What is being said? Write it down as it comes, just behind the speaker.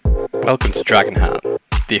Welcome to Dragonheart,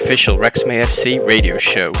 the official Wrexham AFC radio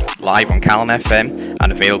show, live on Calon FM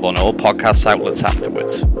and available on all podcast outlets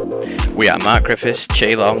afterwards. We are Mark Griffiths,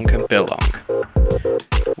 Che Long and Bill Long.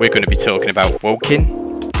 We're going to be talking about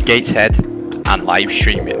Woking, Gateshead and live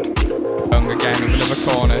streaming. Young again in another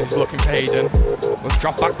corner, he's looking for Hayden. With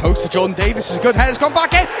drop back post for Jordan Davis, is a good header's gone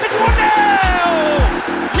back in, it's 1-0!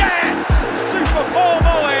 Yes! Super Paul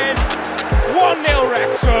Mullin! 1-0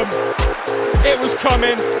 Wrexham. It was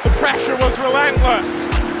coming, the pressure was relentless.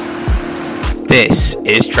 This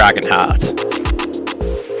is Dragonheart.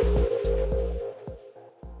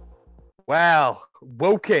 Well,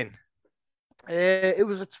 Woking. It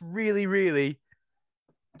was a really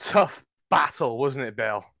tough battle, wasn't it,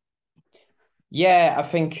 Bill? Yeah, I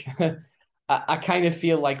think I kind of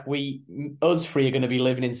feel like us three are going to be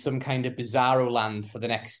living in some kind of bizarro land for the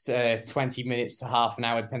next 20 minutes to half an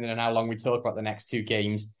hour, depending on how long we talk about the next two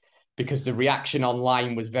games, because the reaction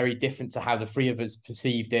online was very different to how the three of us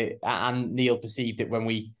perceived it, and Neil perceived it when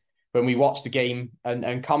we watched the game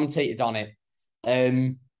and commentated on it.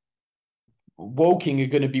 Woking are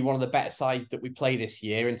going to be one of the better sides that we play this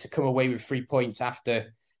year, and to come away with 3 points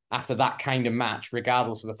after that kind of match,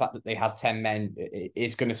 regardless of the fact that they had 10 men,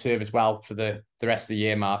 is going to serve as well for the rest of the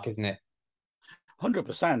year, Mark, isn't it?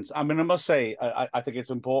 100%. I mean, I must say, I think it's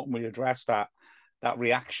important we address that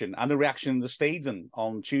reaction and the reaction in the stadium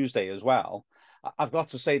on Tuesday as well. I've got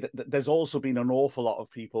to say that there's also been an awful lot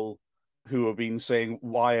of people who have been saying,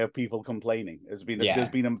 why are people complaining? There's been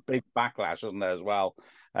a big backlash, hasn't there, as well?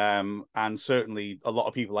 And certainly a lot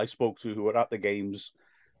of people I spoke to who were at the games,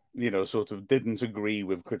 sort of didn't agree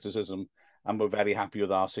with criticism and were very happy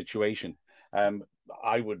with our situation.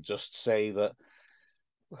 I would just say that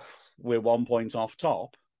we're 1 point off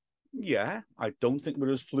top. Yeah, I don't think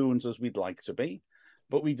we're as fluent as we'd like to be,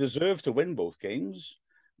 but we deserve to win both games.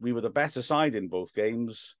 We were the better side in both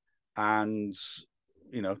games. And,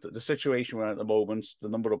 the situation we're in at the moment, the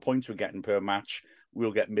number of points we're getting per match,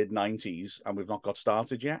 we'll get mid-90s and we've not got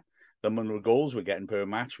started yet. The number of goals we're getting per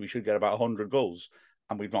match, we should get about 100 goals.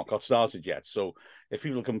 And we've not got started yet. So if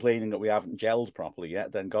people are complaining that we haven't gelled properly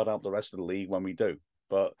yet, then God help the rest of the league when we do.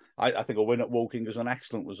 But I think a win at Woking is an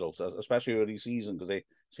excellent result, especially early season, because they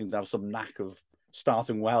seem to have some knack of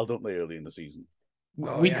starting well, don't they, early in the season?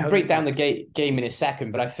 We can break down the game in a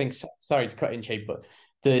second, but I think, sorry to cut in, Che, but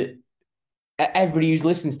everybody who's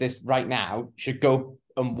listening to this right now should go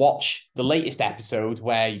and watch the latest episode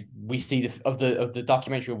where we see the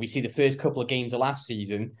documentary, where we see the first couple of games of last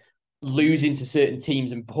season, losing to certain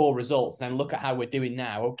teams and poor results, and then look at how we're doing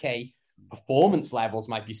now. Okay, performance levels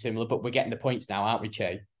might be similar, but we're getting the points now, aren't we,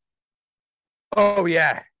 Che? Oh,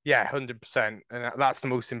 yeah, 100%. And that's the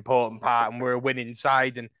most important part, and we're a winning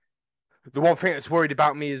side. And the one thing that's worried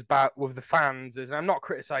about me with the fans is, I'm not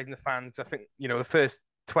criticising the fans. I think, the first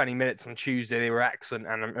 20 minutes on Tuesday, they were excellent,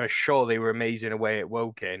 and I'm sure they were amazing away at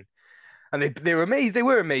Woking. And they were amazing. They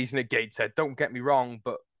were amazing at Gateshead, don't get me wrong,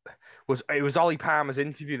 but it was Ollie Palmer's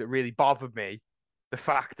interview that really bothered me. The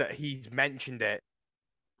fact that he's mentioned it.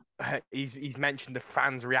 He's mentioned the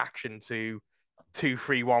fans' reaction to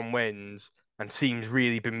 2-3-1 wins and seems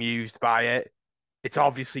really bemused by it. It's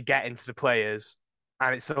obviously getting to the players,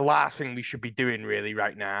 and it's the last thing we should be doing really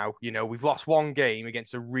right now. We've lost one game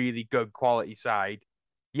against a really good quality side.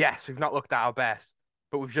 Yes, we've not looked at our best,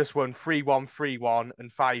 but we've just won 3-1, 3-1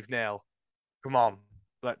 and 5-0. Come on.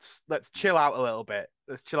 Let's chill out a little bit.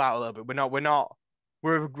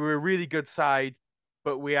 We're a really good side,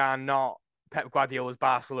 but we are not Pep Guardiola's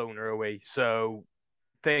Barcelona, are we? So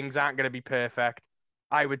things aren't going to be perfect.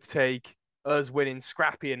 I would take us winning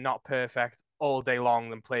scrappy and not perfect all day long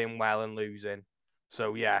than playing well and losing.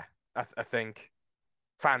 So yeah, I think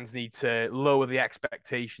fans need to lower the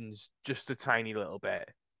expectations just a tiny little bit.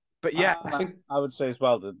 But yeah, I would say as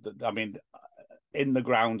well that in the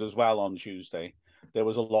ground as well on Tuesday, there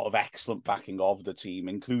was a lot of excellent backing of the team,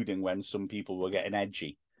 including when some people were getting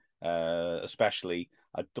edgy, especially,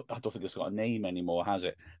 I don't think it's got a name anymore, has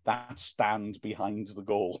it? That stand behind the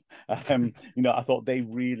goal. I thought they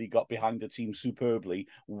really got behind the team superbly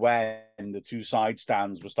when the two side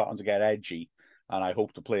stands were starting to get edgy. And I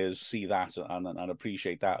hope the players see that and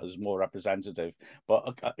appreciate that as more representative.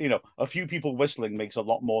 But, a few people whistling makes a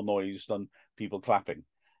lot more noise than people clapping.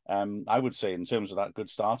 I would say in terms of that good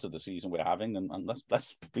start of the season we're having, and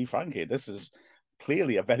let's be frank here, this is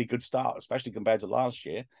clearly a very good start, especially compared to last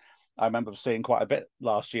year. I remember saying quite a bit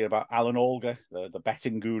last year about Alan Olga, the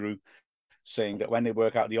betting guru, saying that when they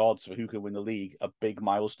work out the odds for who can win the league, a big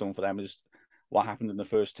milestone for them is what happened in the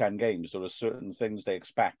first 10 games. There are certain things they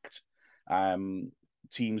expect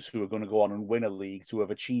teams who are going to go on and win a league to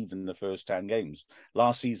have achieved in the first 10 games.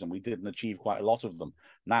 Last season, we didn't achieve quite a lot of them.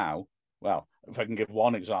 Now, Well, if I can give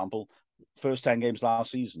one example, first 10 games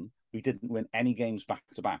last season, we didn't win any games back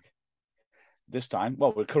to back. This time,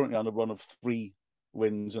 well, we're currently on a run of 3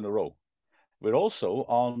 wins in a row. We're also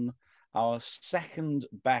on our second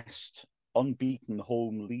best unbeaten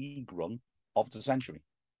home league run of the century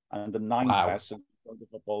and the 9th best in the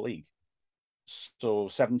Football League. So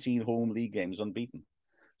 17 home league games unbeaten.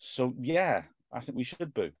 So, yeah, I think we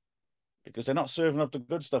should boo because they're not serving up the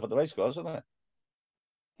good stuff at the racecourse, are they?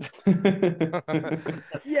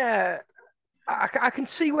 Yeah, I can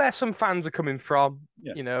see where some fans are coming from.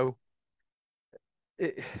 Yeah. You know,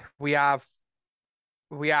 we are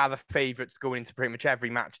the favourites going into pretty much every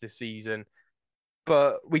match this season,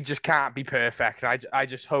 but we just can't be perfect. I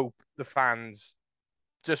just hope the fans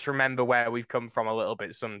just remember where we've come from a little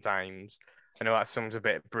bit sometimes. I know that sounds a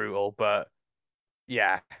bit brutal, but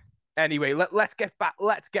yeah. Anyway, let's get back.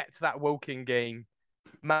 Let's get to that Woking game.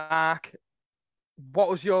 Mark, what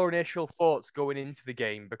was your initial thoughts going into the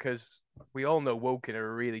game? Because we all know Woking are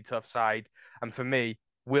a really tough side, and for me,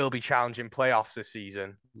 will be challenging playoffs this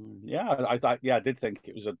season. Yeah, I did think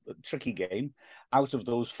it was a tricky game. Out of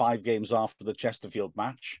those 5 games after the Chesterfield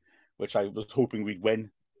match, which I was hoping we'd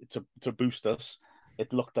win to boost us,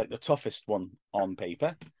 it looked like the toughest one on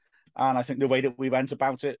paper. And I think the way that we went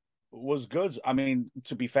about it was good. I mean,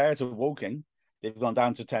 to be fair to Woking, they've gone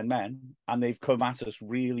down to 10 men and they've come at us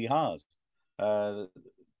really hard.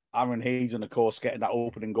 Aaron Hayden, of course, getting that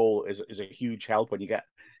opening goal is a huge help when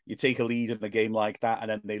you take a lead in a game like that and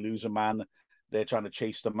then they lose a man. They're trying to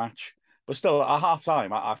chase the match. But still, at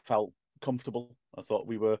half-time, I felt comfortable. I thought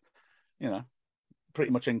we were,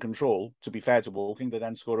 pretty much in control. To be fair to Woking, they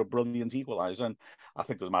then scored a brilliant equaliser. And I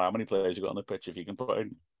think it doesn't matter how many players you got on the pitch, if you can put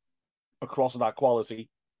in across that quality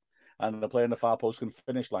and the player in the far post can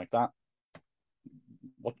finish like that,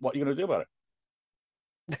 what are you going to do about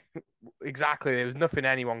it? Exactly. There was nothing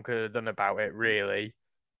anyone could have done about it, really.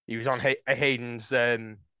 He was on Hayden's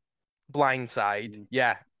blind side.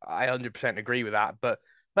 Yeah, I 100% agree with that. But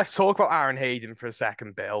let's talk about Aaron Hayden for a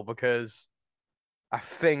second, Bill, because I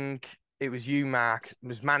think it was you, Mark. It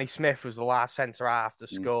was Manny Smith was the last centre-half to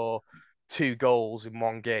score 2 goals in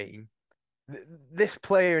one game. This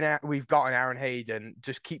player we've got in Aaron Hayden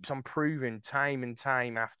just keeps on proving time and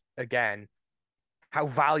time again how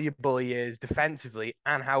valuable he is defensively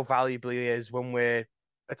and how valuable he is when we're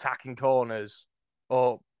attacking corners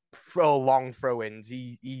or long throw-ins.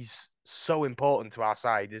 He's so important to our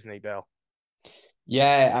side, isn't he, Bill?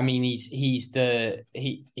 Yeah, I mean he's the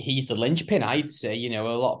linchpin, I'd say. A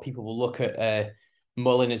lot of people will look at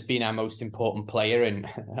Mullin as being our most important player, and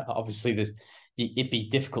obviously it'd be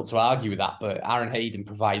difficult to argue with that, but Aaron Hayden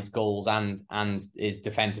provides goals and is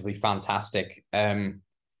defensively fantastic.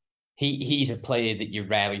 He's a player that you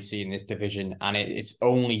rarely see in this division, and it's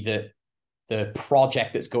only the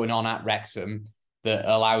project that's going on at Wrexham that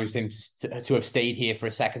allows him to have stayed here for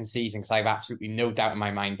a second season, because I have absolutely no doubt in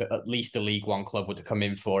my mind that at least a League One club would have come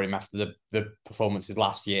in for him after the performances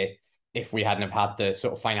last year if we hadn't have had the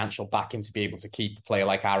sort of financial backing to be able to keep a player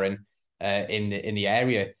like Aaron in the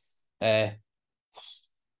area. I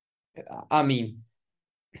mean,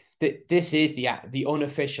 this is the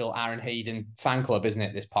unofficial Aaron Hayden fan club, isn't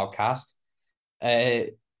it? This podcast.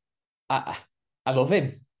 I love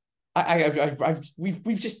him.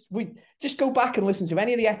 We just go back and listen to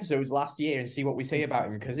any of the episodes last year and see what we say about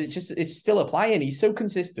him, because it's still applying. He's so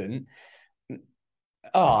consistent.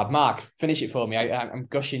 Oh, Mark, finish it for me. I'm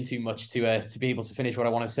gushing too much to be able to finish what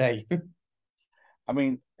I want to say. I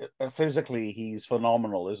mean, physically, he's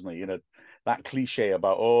phenomenal, isn't he? That cliche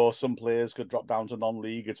about, some players could drop down to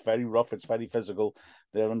non-league. It's very rough. It's very physical.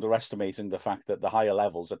 They're underestimating the fact that the higher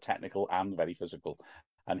levels are technical and very physical.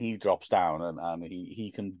 And he drops down and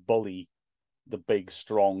he can bully the big,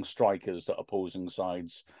 strong strikers that opposing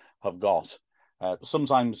sides have got.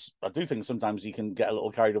 Sometimes, I do think sometimes he can get a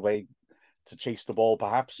little carried away to chase the ball,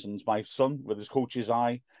 perhaps. And my son, with his coach's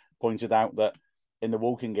eye, pointed out that in the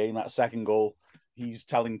Woking game, that second goal, he's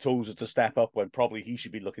telling Tozer to step up when probably he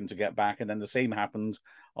should be looking to get back. And then the same happened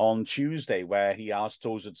on Tuesday, where he asked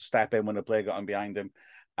Tozer to step in when a player got in behind him.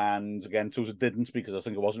 And again, Tozer didn't, because I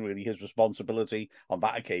think it wasn't really his responsibility on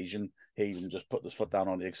that occasion. Hayden just put his foot down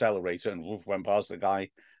on the accelerator and went past the guy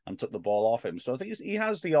and took the ball off him. So I think he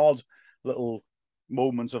has the odd little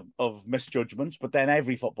moments of misjudgment, but then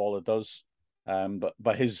every footballer does.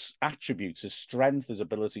 But his attributes, his strength, his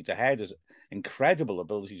ability to head, his incredible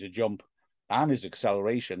ability to jump, and his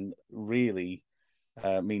acceleration really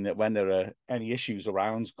mean that when there are any issues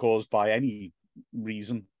around caused by any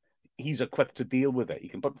reason, he's equipped to deal with it. He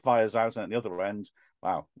can put fires out, and at the other end,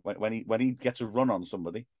 wow, when he gets a run on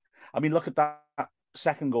somebody. I mean, look at that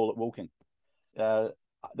second goal at Woking.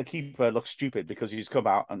 the keeper looks stupid because he's come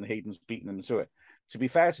out and Hayden's beaten him to it. To be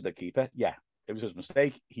fair to the keeper, yeah, it was his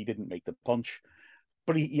mistake. He didn't make the punch,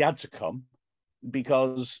 but he had to come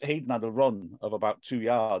because Hayden had a run of about 2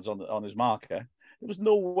 yards on his marker. There was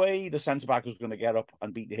no way the centre back was going to get up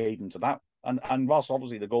and beat Hayden to that. And Ross,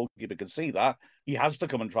 obviously, the goalkeeper could see that. He has to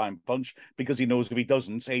come and try and punch because he knows if he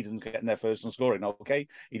doesn't, Hayden's getting there first and scoring. Okay,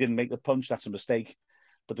 he didn't make the punch. That's a mistake.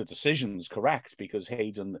 But the decision's correct because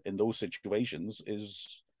Hayden in those situations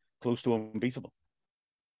is close to unbeatable.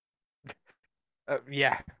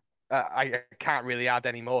 Yeah, I can't really add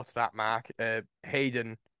any more to that, Mark.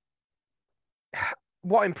 Hayden,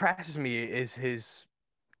 what impresses me is his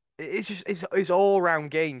all-round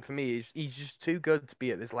game for me. He's just too good to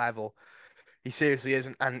be at this level. He seriously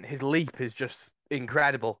isn't, and his leap is just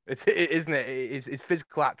incredible. Isn't it? His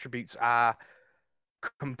physical attributes are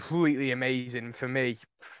completely amazing for me.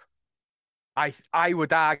 I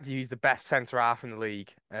would argue he's the best centre half in the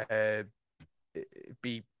league. I'd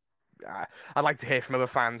like to hear from other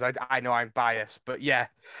fans. I know I'm biased, but yeah.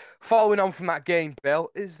 Following on from that game, Bill,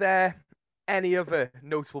 is there any other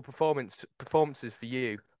notable performances for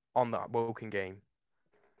you on that Woking game?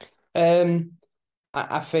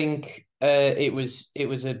 I think it was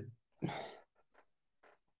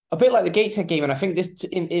a bit like the Gateshead game, and I think this,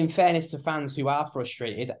 in fairness to fans who are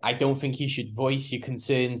frustrated, I don't think you should voice your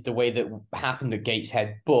concerns the way that happened at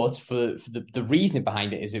Gateshead. But for the reasoning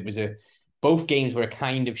behind it is both games were a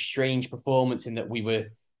kind of strange performance in that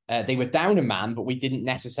they were down a man, but we didn't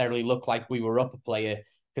necessarily look like we were up a player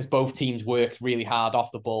because both teams worked really hard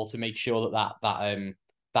off the ball to make sure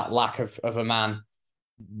that lack of a man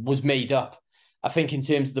was made up. I think in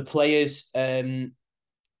terms of the players,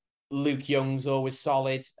 Luke Young's always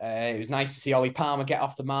solid. It was nice to see Ollie Palmer get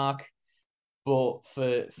off the mark. But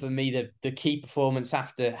for me, the key performance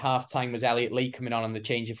after halftime was Elliot Lee coming on the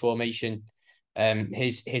change of formation.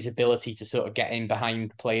 His ability to sort of get in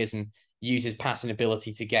behind players and use his passing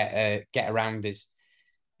ability to get around is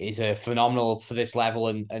phenomenal for this level,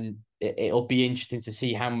 and it'll be interesting to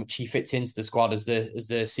see how much he fits into the squad as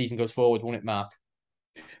the season goes forward, won't it, Mark?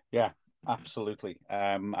 Yeah, absolutely.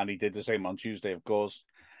 And he did the same on Tuesday, of course.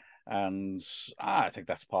 And I think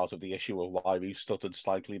that's part of the issue of why we've stuttered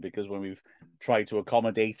slightly, because when we've tried to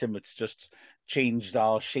accommodate him, it's just changed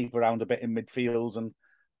our shape around a bit in midfield. And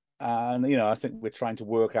I think we're trying to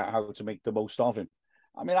work out how to make the most of him.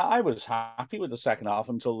 I mean, I was happy with the second half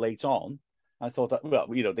until late on. I thought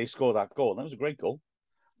that, they scored that goal. That was a great goal.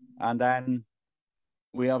 And then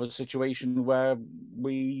we have a situation where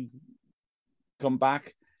we come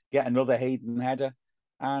back, get another Hayden header,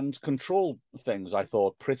 and control things, I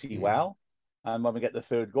thought, pretty well. And when we get the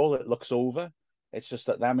third goal, it looks over. It's just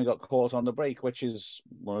that then we got caught on the break, which is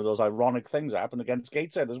one of those ironic things that happened against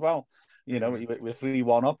Gateshead as well. We're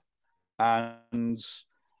 3-1 up, and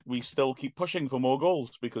we still keep pushing for more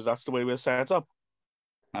goals because that's the way we're set up.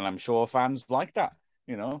 And I'm sure fans like that.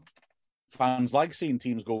 Fans like seeing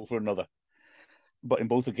teams go for another. But in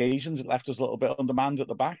both occasions, it left us a little bit undermanned at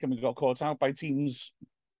the back, and we got caught out by teams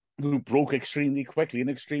who broke extremely quickly and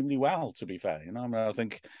extremely well, to be fair. I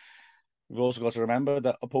think we've also got to remember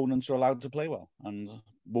that opponents are allowed to play well, and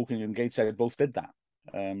Woking and Gateshead both did that.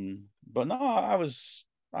 But no, I was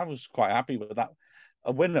quite happy with that.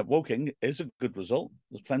 A win at Woking is a good result.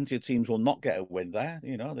 There's plenty of teams will not get a win there.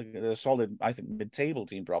 They're a solid, I think, mid-table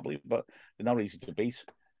team probably, but they're not easy to beat.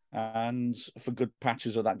 And for good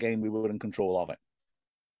patches of that game, we were in control of it.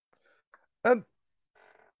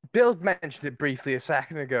 Bill mentioned it briefly a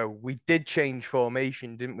second ago. We did change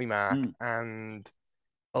formation, didn't we, Mark? And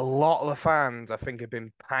a lot of the fans, I think, have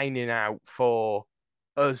been pining out for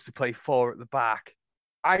us to play 4 at the back.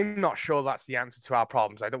 I'm not sure that's the answer to our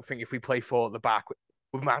problems. I don't think if we play 4 at the back,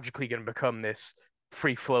 we're magically going to become this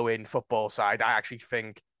free-flowing football side. I actually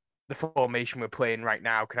think the formation we're playing right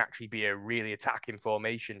now can actually be a really attacking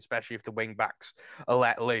formation, especially if the wing-backs are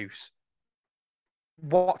let loose.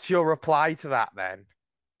 What's your reply to that, then?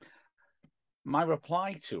 My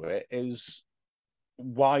reply to it is,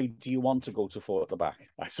 why do you want to go to 4 at the back?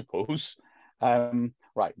 I suppose.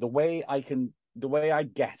 Right. The way I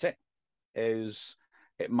get it is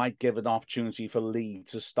it might give an opportunity for Lee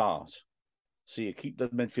to start. So you keep the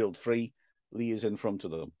midfield free. Lee is in front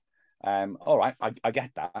of them. All right. I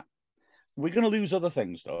get that. We're going to lose other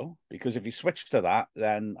things though, because if you switch to that,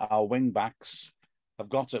 then our wing backs have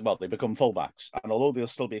got to, they become fullbacks. And although they'll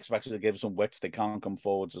still be expected to give some width, they can't come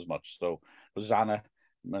forwards as much. So Rosanna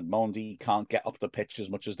and Mondi can't get up the pitch as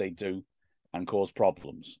much as they do and cause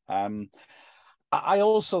problems. I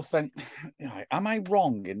also think, am I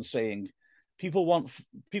wrong in saying people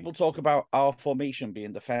talk about our formation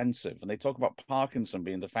being defensive and they talk about Parkinson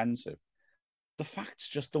being defensive? the facts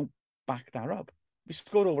just don't back that up. We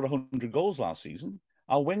scored over 100 goals last season.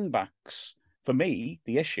 Our wing backs, for me,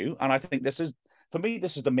 the issue, and I think this is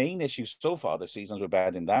the main issue so far this season as we're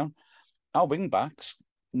bedding down. Our wing backs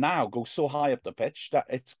now go so high up the pitch that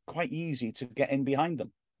it's quite easy to get in behind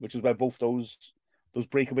them, which is where both those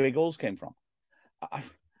breakaway goals came from.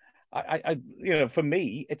 For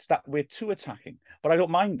me, it's that we're too attacking, but I don't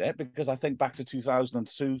mind it because I think back to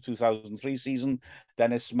 2002, 2003 season,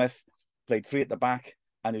 Dennis Smith played three at the back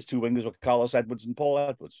and his two wingers were Carlos Edwards and Paul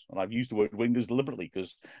Edwards. And I've used the word wingers deliberately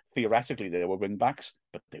because theoretically they were wing backs,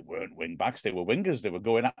 but they weren't wing backs. They were wingers. They were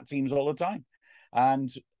going at teams all the time. And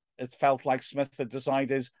it felt like Smith had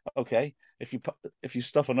decided, okay, if you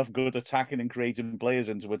stuff enough good attacking and creating players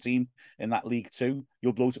into a team in that League Two,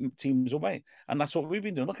 you'll blow teams away. And that's what we've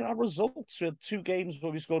been doing. Look at our results. We had 2 games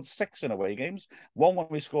where we scored 6 in away games, one when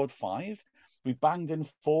we scored 5. We banged in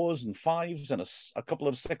 4s and 5s and a couple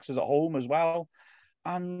of 6s at home as well.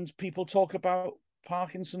 And people talk about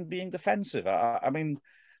Parkinson being defensive. I mean,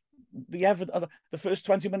 the first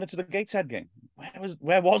 20 minutes of the Gateshead game,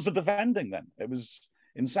 where was the defending then? It was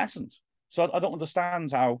incessant. So I don't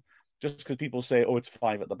understand how, just because people say, oh, it's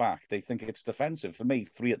 5 at the back, they think it's defensive. For me,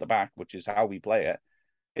 3 at the back, which is how we play it,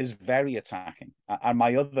 is very attacking. And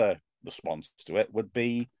my other response to it would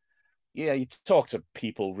be, yeah, you talk to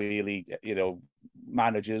people really,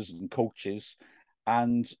 managers and coaches,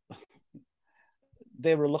 and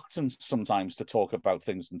they're reluctant sometimes to talk about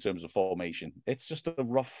things in terms of formation. It's just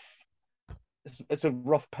it's a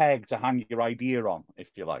rough peg to hang your idea on, if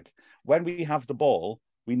you like. When we have the ball,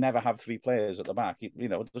 we never have 3 players at the back.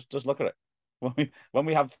 Just look at it. When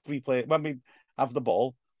we have 3 players, when we have the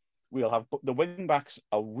ball, we'll have the wing backs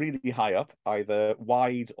are really high up, either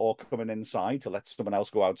wide or coming inside to let someone else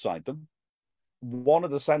go outside them. One of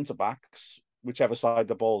the centre backs, whichever side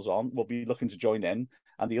the ball's on, will be looking to join in,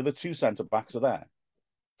 and the other 2 centre backs are there.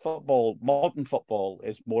 Modern football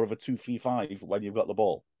is more of a 2-3-5 when you've got the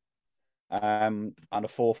ball. And a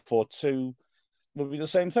 4-4-2 will be the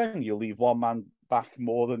same thing. You'll leave one man back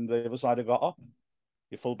more than the other side have got up.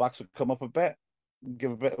 Your full-backs will come up a bit,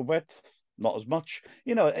 give a bit of width, not as much.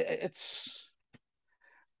 It's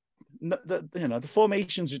the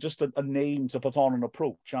formations are just a name to put on an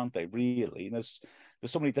approach, aren't they? Really, and there's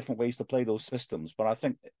so many different ways to play those systems. But I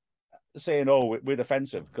think saying, "Oh, we're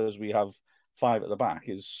defensive because we have 5 at the back,"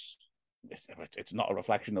 it's not a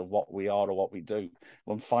reflection of what we are or what we do.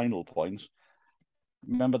 One final point.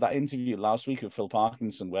 Remember that interview last week with Phil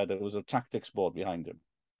Parkinson where there was a tactics board behind him?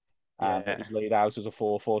 And it was laid out as a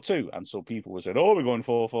 4-4-2. And so people were saying, oh, we're going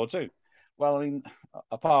 4-4-2. Well, I mean,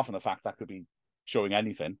 apart from the fact that could be showing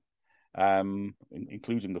anything,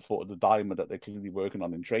 including the diamond that they're clearly working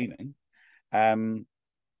on in training,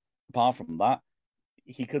 apart from that,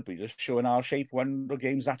 he could be just showing our shape when the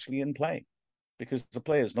game's actually in play. Because the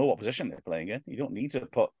players know what position they're playing in. You don't need to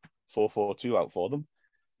put 4-4-2 out for them.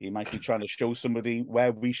 He might be trying to show somebody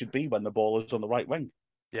where we should be when the ball is on the right wing.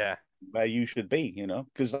 Yeah. Where you should be,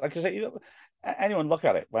 Because like I say, anyone look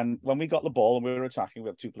at it. When we got the ball and we were attacking, we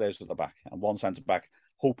have 2 players at the back and 1 centre-back,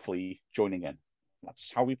 hopefully joining in.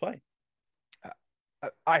 That's how we play.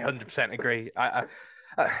 I 100% agree.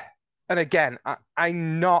 And again,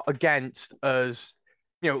 I'm not against us...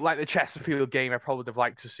 like the Chesterfield game, I probably would have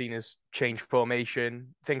liked to have seen us change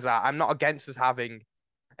formation, things like that. I'm not against us having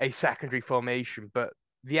a secondary formation, but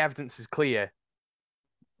the evidence is clear.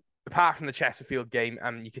 Apart from the Chesterfield game,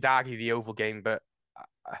 you could argue the Oval game, but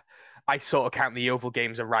I sort of count the Oval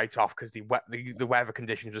game as a write-off because the weather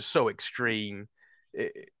conditions were so extreme.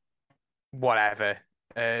 Whatever.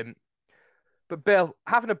 But Bill,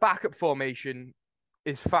 having a backup formation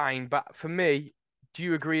is fine, but for me, do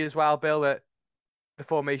you agree as well, Bill, that the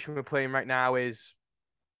formation we're playing right now is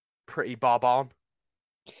pretty bob on?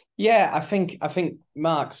 Yeah, I think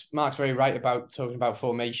Mark's very right about talking about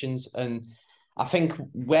formations, and I think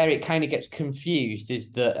where it kind of gets confused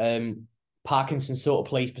is that Parkinson sort of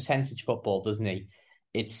plays percentage football, doesn't he?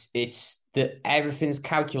 It's that everything's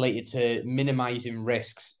calculated to minimizing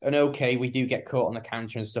risks, and okay, we do get caught on the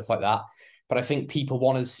counter and stuff like that, but I think people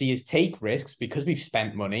want to see us take risks because we've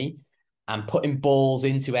spent money and putting balls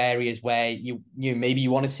into areas where you maybe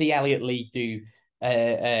you want to see Elliot Lee do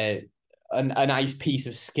a nice piece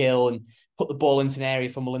of skill and put the ball into an area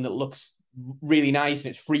for Mullin that looks really nice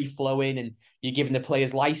and it's free flowing and you're giving the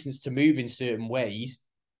players license to move in certain ways,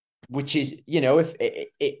 which is,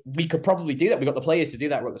 if we could probably do that. We've got the players to do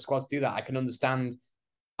that. We've got the squad to do that. I can understand.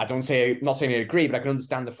 I'm not saying I agree, but I can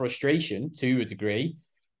understand the frustration to a degree.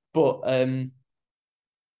 But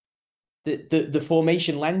the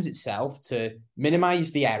formation lends itself to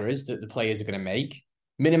minimize the errors that the players are going to make,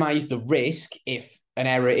 minimize the risk if an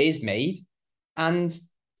error is made, And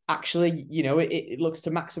actually, it looks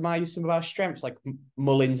to maximise some of our strengths, like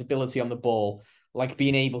Mullins' ability on the ball, like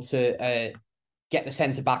being able to get the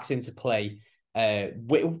centre backs into play.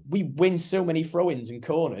 We win so many throw-ins and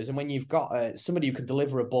corners, and when you've got somebody who can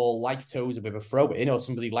deliver a ball like Tozer with a throw-in, or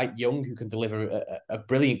somebody like Young who can deliver a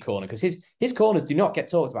brilliant corner, because his corners do not get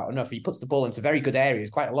talked about enough. He puts the ball into very good areas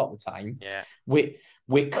quite a lot of the time. Yeah,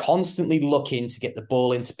 we're constantly looking to get the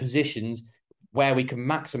ball into positions where we can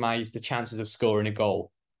maximise the chances of scoring a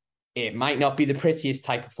goal. It might not be the prettiest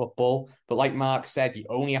type of football, but like Mark said, you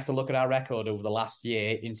only have to look at our record over the last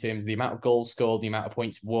year in terms of the amount of goals scored, the amount of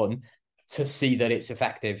points won, to see that it's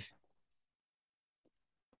effective.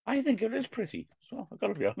 I think it is pretty. So I've got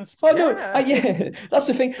to be honest. Oh no, that's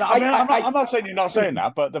the thing. No, I'm not saying you're not saying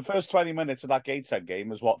that, but the first 20 minutes of that Gateshead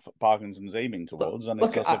game is what Parkinson's aiming towards, and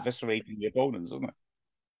it's just eviscerating the opponents, isn't it?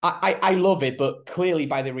 I love it, but clearly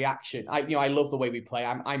by the reaction, I love the way we play.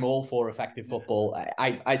 I'm all for effective football.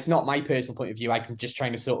 It's not my personal point of view. I'm just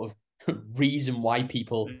trying to sort of reason why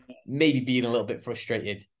people maybe being a little bit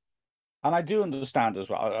frustrated. And I do understand as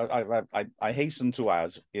well. I hasten to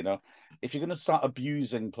add, if you're going to start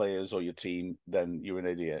abusing players or your team, then you're an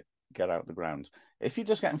idiot. Get out the ground. If you're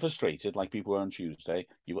just getting frustrated, like people were on Tuesday,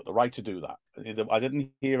 you've got the right to do that. I didn't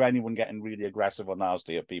hear anyone getting really aggressive or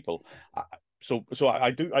nasty at people. So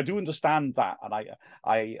I do understand that, and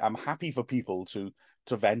I am happy for people to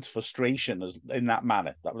vent frustration in that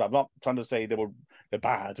manner. I'm not trying to say they're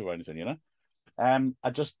bad or anything, I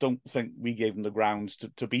just don't think we gave them the grounds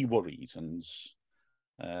to be worried, and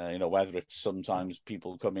whether it's sometimes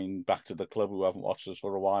people coming back to the club who haven't watched us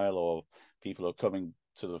for a while, or people who are coming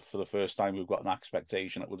for the first time who've got an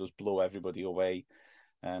expectation that will just blow everybody away.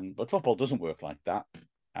 But football doesn't work like that.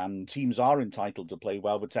 And teams are entitled to play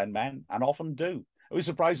well with 10 men, and often do. It was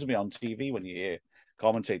surprising me on TV when you hear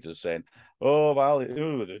commentators saying, oh, well,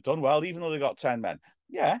 they've done well, even though they got 10 men.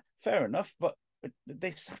 Yeah, fair enough. But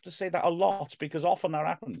they have to say that a lot, because often that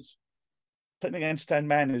happens. Playing against 10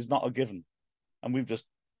 men is not a given. And we've just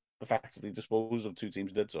effectively disposed of two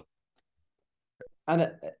teams that did so. And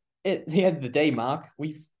at the end of the day, Mark,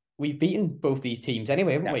 we've beaten both these teams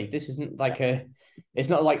anyway, haven't we? This isn't like it's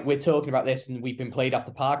not like we're talking about this and we've been played off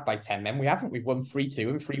the park by 10 men. We haven't. We've won 3-2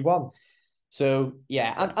 and 3-1. So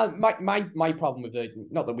yeah, and my problem with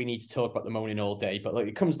not that we need to talk about the moaning all day, but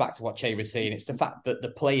it comes back to what Che was saying. It's the fact that the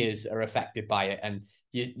players are affected by it, and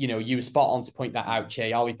you were spot on to point that out,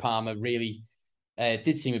 Che. Ollie Palmer really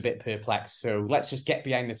did seem a bit perplexed. So let's just get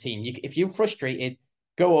behind the team. If you're frustrated,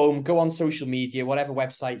 go home, go on social media, whatever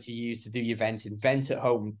websites you use to do your venting, vent at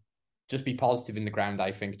home. Just be positive in the ground,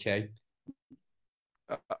 I think, Che.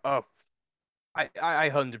 I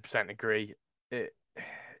 100% agree. It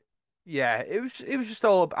was just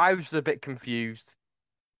all. I was a bit confused.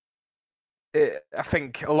 I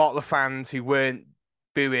think a lot of the fans who weren't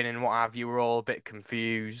booing and what have you were all a bit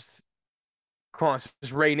confused. Come on, let's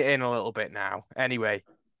just rein it in a little bit now. Anyway,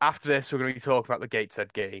 after this, we're going to be talking about the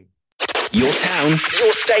Gateshead game. Your town,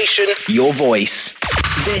 your station, your voice.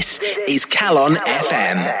 This is Calon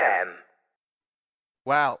FM.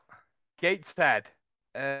 Well, Gateshead,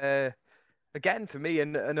 again for me,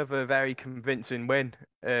 another very convincing win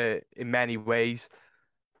in many ways.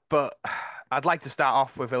 But I'd like to start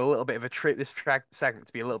off with a little bit of this segment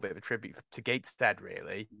to be a little bit of a tribute to Gateshead,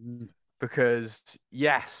 really, because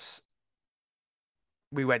yes,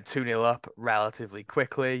 we went 2-0 up relatively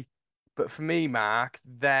quickly. But for me, Mark,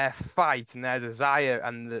 their fight and their desire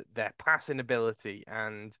and their passing ability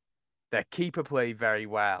and their keeper played very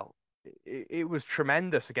well. It was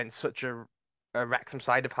tremendous against such a Wrexham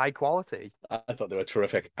side of high quality. I thought they were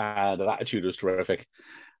terrific. Their attitude was terrific.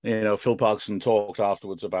 Phil Parkinson talked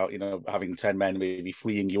afterwards about, having 10 men maybe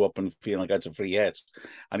freeing you up and feeling like it's a free hit.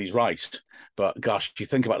 And he's right. But gosh, you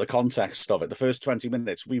think about the context of it. The first 20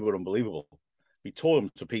 minutes, we were unbelievable. We tore them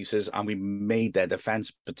to pieces, and we made their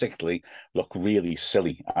defence particularly look really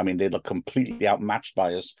silly. I mean, they look completely outmatched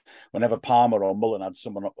by us. Whenever Palmer or Mullen had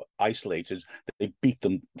someone isolated, they beat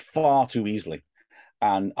them far too easily.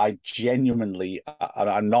 And I genuinely,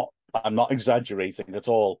 I'm not exaggerating at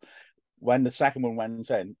all. When the second one went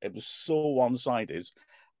in, it was so one-sided.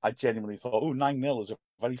 I genuinely thought, 9-0 is a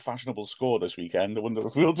very fashionable score this weekend. I wonder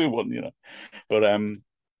if we'll do one, But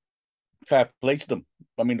fair play to them.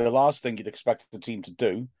 I mean, the last thing you'd expect the team to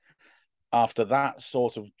do after that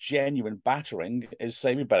sort of genuine battering is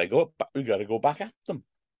say we got to go back at them.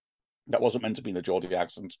 That wasn't meant to be in a Geordie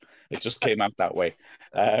accent. It just came out that way.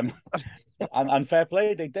 And fair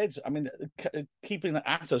play, they did. I mean, keeping it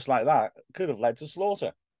at us like that could have led to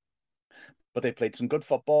slaughter. But they played some good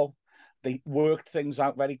football. They worked things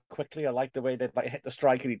out very quickly. I like the way they hit the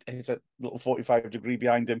strike and he hit a little 45 degree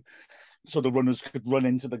behind him. so the runners could run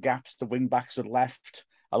into the gaps the wing backs had left.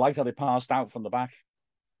 I liked how they passed out from the back.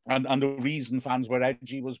 And the reason fans were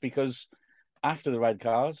edgy was because after the red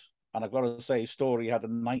card, and I've got to say, Story had a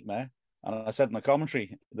nightmare. And I said in the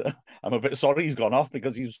commentary that I'm a bit sorry he's gone off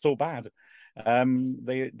because he was so bad.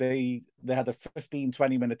 They had a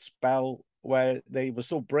 15-20 minute spell where they were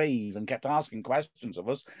so brave and kept asking questions of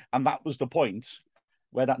us, and that was the point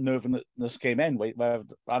where that nervousness came in. And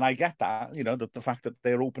I get that, the fact that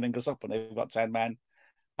they're opening us up and they've got 10 men,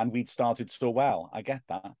 and we'd started so well. I get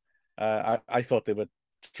that. I thought they were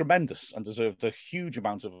tremendous and deserved a huge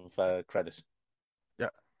amount of credit. Yeah,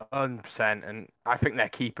 100%. And I think their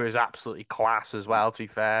keeper is absolutely class as well, to be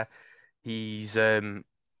fair. He's,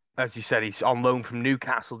 as you said, he's on loan from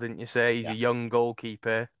Newcastle, didn't you say? He's a young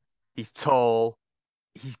goalkeeper. He's tall.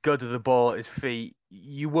 He's good at the ball at his feet.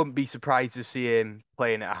 You wouldn't be surprised to see him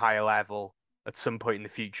playing at a higher level at some point in the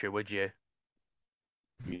future, would you?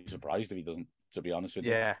 Be surprised if he doesn't, to be honest with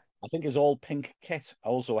you. Yeah. I think his all pink kit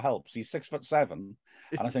also helps. He's 6'7", and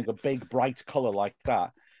I think a big bright colour like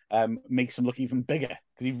that makes him look even bigger,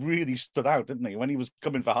 because he really stood out, didn't he? When he was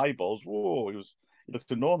coming for high balls, whoa, he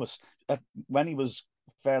looked enormous. When he was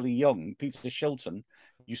fairly young, Peter Shilton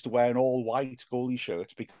used to wear an all-white goalie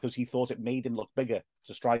shirt because he thought it made him look bigger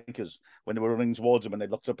to strikers when they were running towards him and they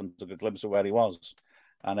looked up and took a glimpse of where he was.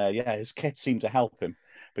 And his kit seemed to help him.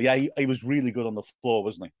 But yeah, he was really good on the floor,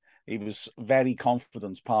 wasn't he? He was very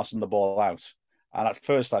confident passing the ball out. And at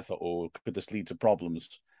first I thought, could this lead to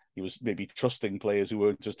problems? He was maybe trusting players who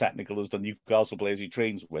weren't as technical as the Newcastle players he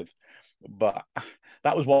trains with. But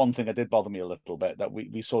that was one thing that did bother me a little bit, that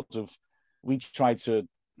we tried to,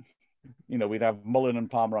 we'd have Mullen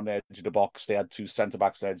and Palmer on the edge of the box. They had two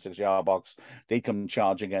centre-backs on the edge of the 6-yard box. They'd come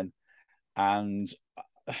charging in. And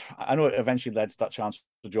I know it eventually led to that chance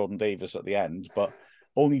for Jordan Davis at the end, but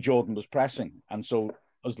only Jordan was pressing. And so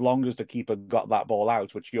as long as the keeper got that ball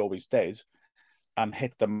out, which he always did, and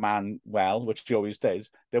hit the man well, which he always did,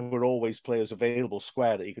 there were always players available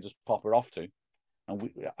square that he could just pop her off to.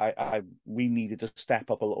 And we needed to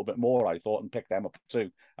step up a little bit more, I thought, and pick them up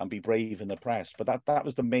too, and be brave in the press. But that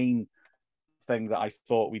was the main thing that I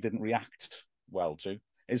thought we didn't react well to.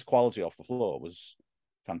 His quality off the floor was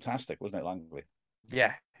fantastic, wasn't it, Langley?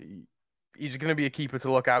 Yeah, he's going to be a keeper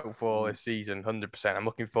to look out for this season, 100%. I'm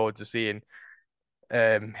looking forward to seeing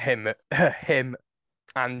him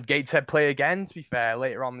and Gateshead play again, to be fair,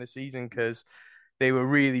 later on this season, because they were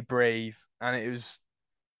really brave, and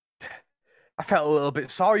I felt a little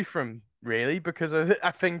bit sorry for him, really, because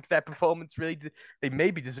I think their performance they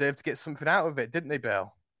maybe deserved to get something out of it, didn't they,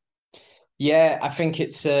 Bill? Yeah, I think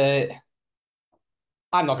it's. I'm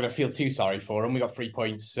not going to feel too sorry for them. We got 3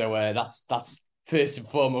 points, so that's first and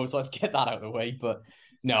foremost. Let's get that out of the way. But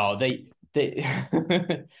no, they.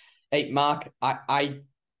 Hey, Mark, I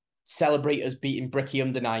celebrate us beating Bricky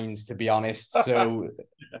under nines, to be honest. So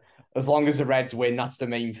as long as the Reds win, that's the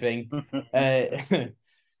main thing. Yeah,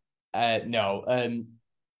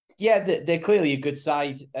 they're clearly a good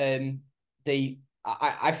side. I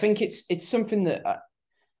think it's something that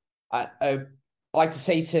I like to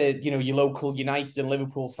say to your local United and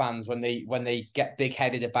Liverpool fans when they get big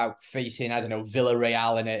headed about facing, I don't know,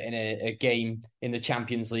 Villarreal in a game in the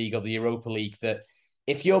Champions League or the Europa League, that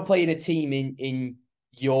if you're playing a team in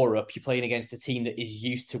Europe, you're playing against a team that is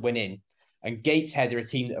used to winning. And Gateshead are a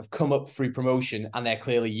team that have come up through promotion and they're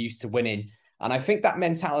clearly used to winning. And I think that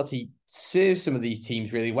mentality serves some of these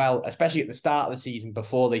teams really well, especially at the start of the season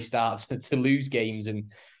before they start to lose games,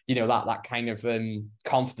 and that kind of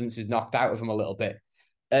confidence is knocked out of them a little bit.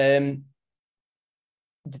 You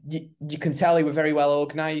can tell they were very well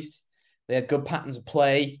organised. They had good patterns of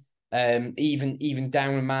play. Even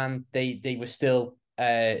down a man, they were still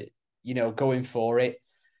going for it.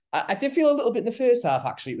 I did feel a little bit in the first half,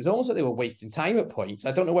 actually. It was almost like they were wasting time at points.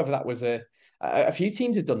 I don't know whether that was a few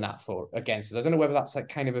teams have done that against us. I don't know whether that's like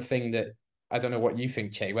kind of a thing that, I don't know what you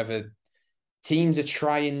think, Che, whether teams are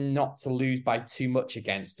trying not to lose by too much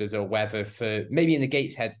against us, or whether maybe in the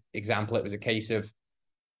Gateshead example, it was a case of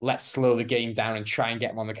let's slow the game down and try and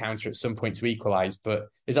get them on the counter at some point to equalise. But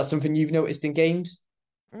is that something you've noticed in games?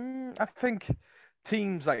 I think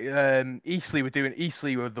teams like Eastleigh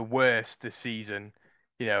were the worst this season,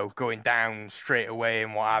 going down straight away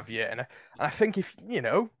and what have you. And I think if you're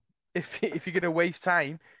going to waste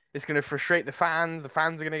time, it's going to frustrate the fans. The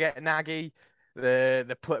fans are going to get naggy.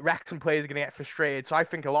 The Wrexham players are going to get frustrated. So I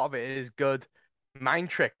think a lot of it is good mind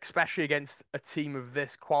trick, especially against a team of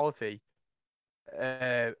this quality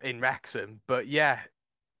in Wrexham. But yeah,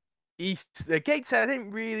 the Gateshead, I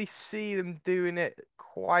didn't really see them doing it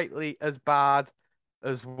quite as bad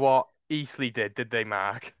as what Eastleigh did they,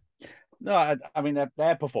 Mark? No, I mean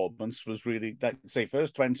their performance was really that. Say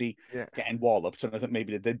first 20 Yeah. getting walloped, and I think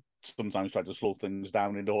maybe they did sometimes try to slow things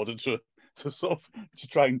down in order to sort of to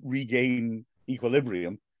try and regain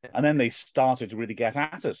equilibrium, and then they started to really get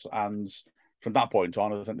at us, and from that point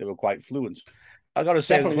on, I think they were quite fluent. I got to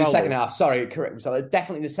say, Definitely as well, the second though, half. Sorry, correct. So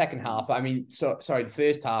definitely the second half. I mean, sorry, the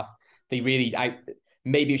first half, they really,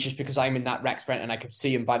 maybe it's just because I'm in that Rex front and I could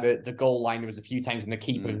see him by the goal line. There was a few times when the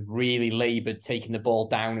keeper really laboured, taking the ball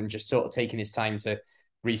down and just sort of taking his time to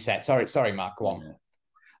reset. Sorry, Mark, go on.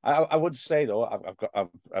 I would say though,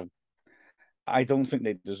 I don't think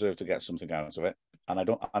they deserve to get something out of it, and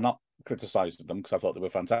I'm not criticising them because I thought they were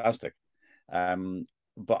fantastic.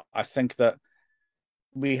 But I think that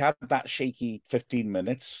we had that shaky 15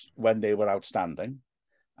 minutes when they were outstanding,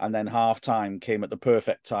 and then half time came at the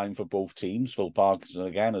perfect time for both teams. Phil Parkinson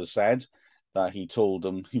again has said that he told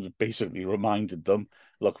them, he basically reminded them,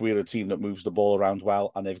 look, we're a team that moves the ball around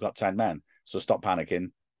well, and they've got 10 men, so stop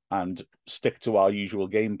panicking and stick to our usual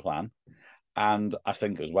game plan. And I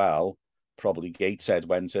think as well, probably Gateshead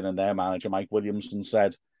went in and their manager, Mike Williamson,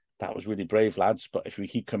 said, that was really brave, lads, but if we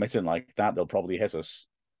keep committing like that, they'll probably hit us.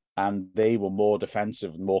 And they were more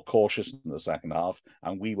defensive and more cautious in the second half,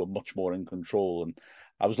 and we were much more in control. And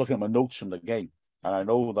I was looking at my notes from the game, and I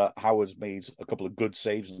know that Howard's made a couple of good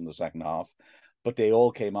saves in the second half, but they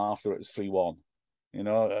all came after it was 3-1. You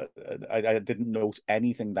know, I didn't note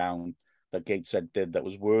anything down that Gateshead did that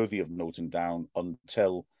was worthy of noting down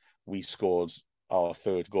until we scored our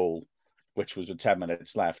third goal, which was with 10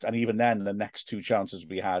 minutes left. And even then, the next two chances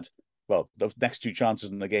we had, well, the next two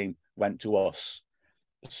chances in the game went to us.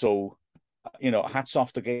 So, you know, hats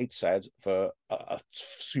off to Gateshead for a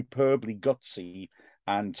superbly gutsy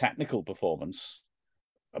and technical performance.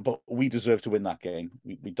 But we deserved to win that game.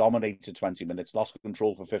 We dominated 20 minutes, lost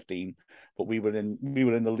control for 15, but we were in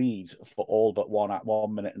the lead for all but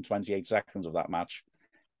 1 minute and 28 seconds of that match.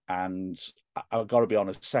 And I've got to be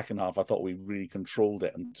honest, second half, I thought we really controlled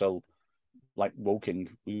it until, like Woking,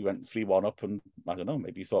 we went 3-1 up, and I don't know,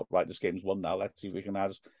 maybe you thought, right, this game's won now. Let's see if we can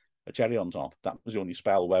add a cherry on top. That was the only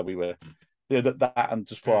spell where we were that and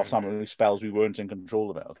just for half time, only spells we weren't in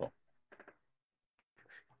control of it, I thought.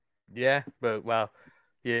 Yeah, but well,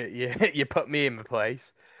 you put me in my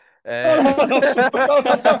place. No.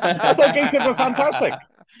 I thought Gateshead were fantastic.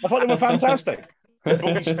 I thought they were fantastic. But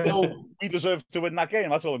we deserved to win that game.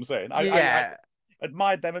 That's all I'm saying. I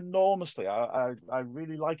admired them enormously. I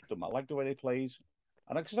really liked them. I liked the way they played.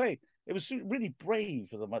 And like I say, it was really brave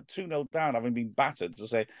for them at 2-0 down, having been battered, to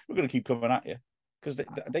say, we're going to keep coming at you. Because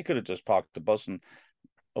they could have just parked the bus and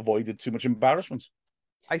avoided too much embarrassment.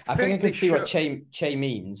 I think I can see what Che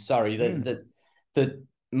means. Sorry, that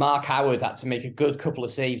Mark Howard had to make a good couple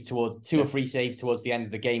of saves towards two or three saves towards the end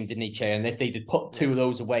of the game, didn't he, Che? And if they did put two of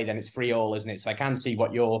those away, then it's 3-3, isn't it? So I can see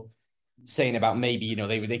what you're saying about maybe, you know,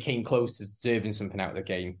 they came close to deserving something out of the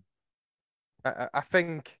game. I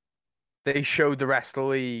think they showed the rest of the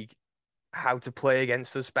league how to play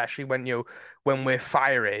against us, especially when we're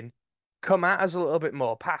firing. Come at us a little bit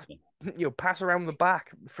more. Pass around the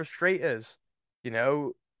back, frustrate us. You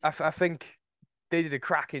know, I think they did a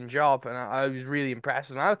cracking job, and I was really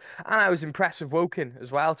impressed. And I was impressed with Woking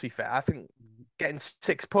as well, to be fair. I think getting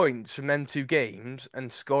 6 points from them two games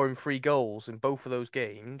and scoring 3 goals in both of those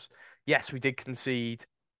games. Yes, we did concede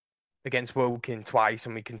against Woking twice,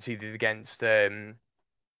 and we conceded against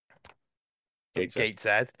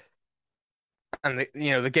Gateshead. And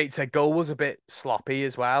the Gateshead goal was a bit sloppy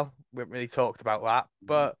as well. We haven't really talked about that,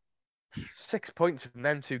 but 6 points from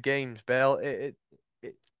them two games, Bill.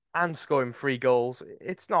 And scoring 3 goals,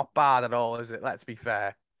 it's not bad at all, is it? Let's be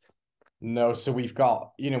fair. No, so we've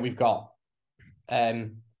got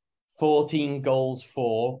 14 goals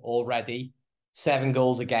for already, 7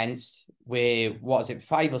 goals against. We're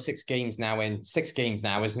 5 or 6 games now in? 6 games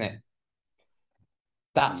now, isn't it?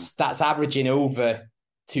 That's averaging over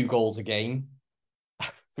 2 goals a game.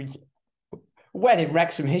 When in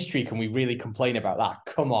Wrexham history can we really complain about that?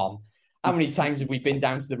 Come on. How many times have we been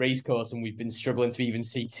down to the racecourse and we've been struggling to even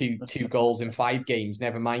see two goals in 5 games?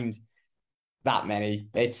 Never mind that many.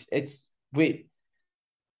 We're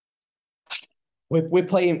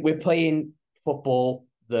playing football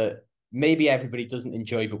that maybe everybody doesn't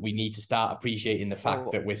enjoy, but we need to start appreciating the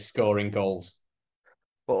fact that we're scoring goals.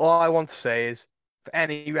 But all I want to say is, for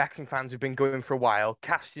any Wrexham fans who've been going for a while,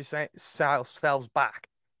 cast yourselves back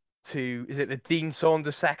to, is it the Dean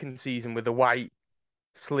Saunders second season with the white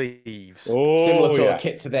sleeves? Similar sort of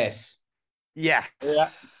kit to this. Yeah.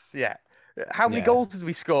 How many goals did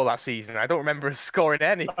we score that season? I don't remember us scoring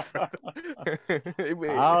any. I'm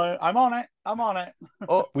on it.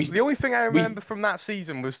 The only thing I remember from that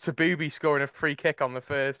season was Tabubi scoring a free kick on the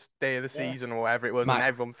first day of the season or whatever it was, and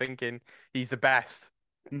everyone thinking he's the best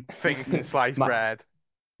thing since sliced bread.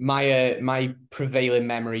 My prevailing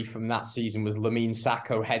memory from that season was Lamine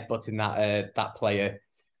Sacco headbutting that player.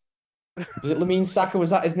 Was it Lamine Sacco? Was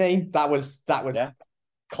that his name? That was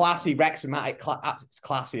classy. Wrexham at its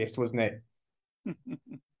classiest, wasn't it?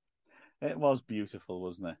 It was beautiful,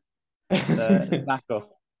 wasn't it? Sacco.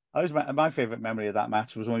 My favourite memory of that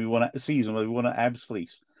match was when we won at the season when we won at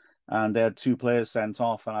Ebbsfleet, and they had 2 players sent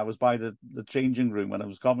off, and I was by the changing room when I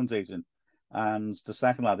was commentating. And the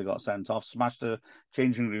second lad that got sent off smashed the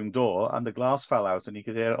changing room door, and the glass fell out, and you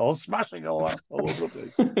could hear it all smashing all over the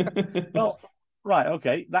place. Well, right,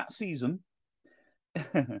 okay. That season,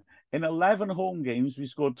 in 11 home games, we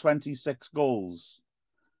scored 26 goals.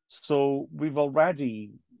 So we've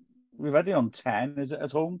already on 10. Is it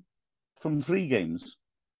at home from 3 games,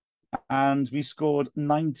 and we scored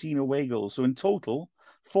 19 away goals. So in total,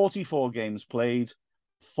 44 games played,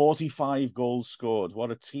 45 goals scored.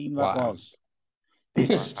 What a team that was!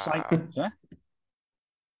 Excitement, yeah?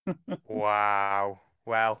 Wow.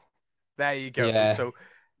 Well, there you go. Yeah. So,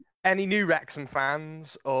 any new Wrexham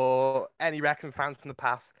fans or any Wrexham fans from the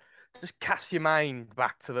past, just cast your mind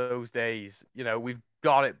back to those days. We've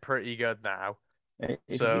got it pretty good now. If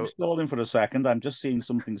you keep stalling for a second, I'm just seeing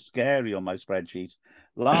something scary on my spreadsheet.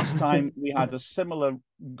 Last time we had a similar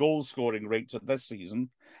goal scoring rate to this season,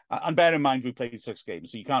 and bear in mind we played 6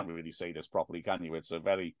 games, so you can't really say this properly, can you? It's a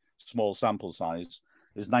very small sample size.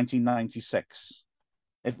 Is 1996.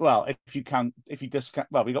 If you discount,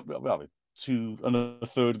 we got 2 and a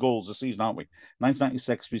third goals a season, aren't we?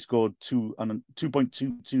 1996 we scored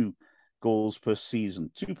 2.22 goals per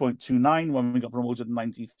season, 2.29 when we got promoted in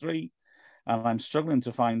 93. And I'm struggling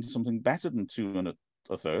to find something better than 2 and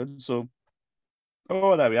a third. So,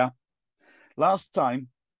 there we are. Last time,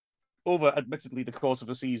 over admittedly the course of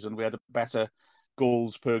a season, we had a better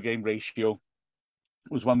goals per game ratio,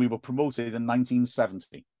 was when we were promoted in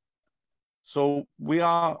 1970. So we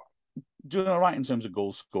are doing all right in terms of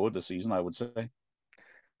goals scored this season, I would say.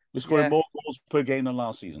 We're scoring more goals per game than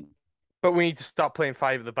last season. But we need to stop playing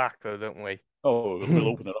 5 at the back, though, don't we? Oh, we'll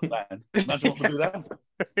open it up then. That's what we'll do then.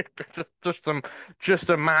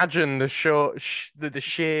 Just imagine the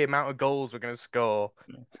sheer amount of goals we're going to score.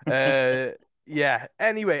 Yeah.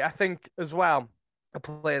 Anyway, I think as well, a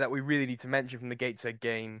player that we really need to mention from the Gateshead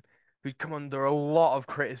game, who's come under a lot of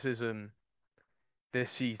criticism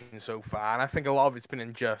this season so far, and I think a lot of it's been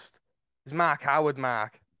unjust, is Mark Howard.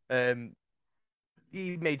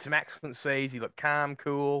 He made some excellent saves. He looked calm,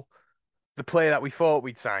 cool. The player that we thought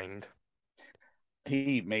we'd signed.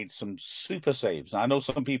 He made some super saves. I know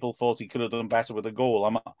some people thought he could have done better with a goal.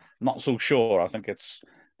 I'm not so sure. I think it's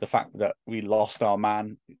the fact that we lost our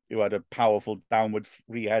man who had a powerful downward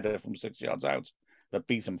free header from 6 yards out that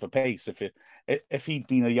beat him for pace. If he'd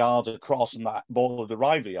been a yard across and that ball had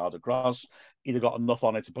arrived a yard across, he'd have got enough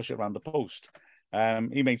on it to push it around the post.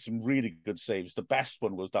 He made some really good saves. The best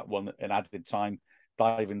one was that one in added time,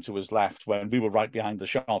 diving to his left when we were right behind the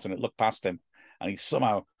shot and it looked past him, and he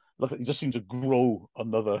somehow he just seemed to grow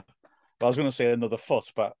another. I was going to say another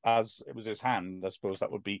foot, but as it was his hand, I suppose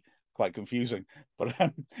that would be quite confusing. But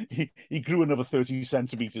he grew another 30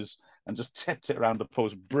 centimeters and just tipped it around the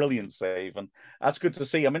post. Brilliant save, and that's good to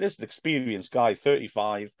see. I mean, it's an experienced guy,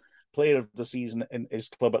 35, player of the season in his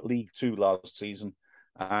club at League Two last season,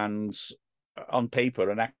 and on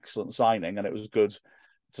paper an excellent signing. And it was good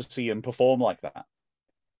to see him perform like that.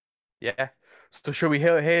 Yeah. So shall we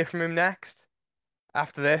hear from him next?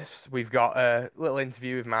 After this, we've got a little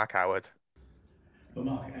interview with Mark Howard. But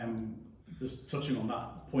Mark, just touching on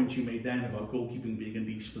that point you made then about goalkeeping being a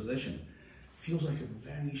niche position, feels like a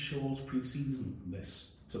very short pre-season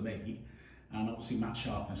this to me, and obviously match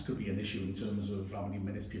sharpness could be an issue in terms of how many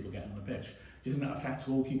minutes people get on the pitch. Do you think that affects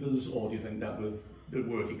goalkeepers, or do you think that with the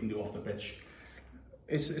work you can do off the pitch?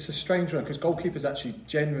 It's a strange one because goalkeepers actually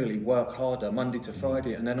generally work harder Monday to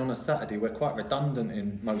Friday, and then on a Saturday we're quite redundant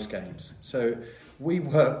in most games. So we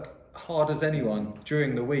work hard as anyone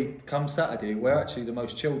during the week. Come Saturday, we're actually the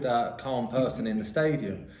most chilled out, calm person in the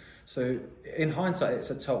stadium. So in hindsight,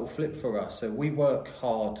 it's a total flip for us. So we work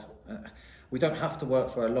hard. We don't have to work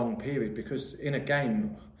for a long period because in a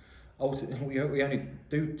game, we only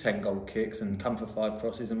do 10 goal kicks and come for 5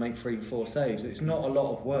 crosses and make 3-4 saves. It's not a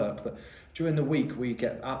lot of work, but during the week we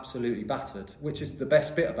get absolutely battered, which is the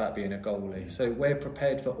best bit about being a goalie. So we're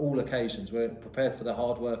prepared for all occasions. We're prepared for the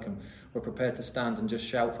hard work, and we're prepared to stand and just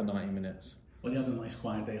shout for 90 minutes. Well, you had a nice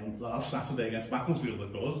quiet day on last Saturday against Macclesfield,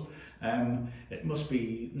 of course. It must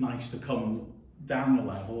be nice to come down a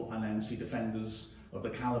level and then see defenders of the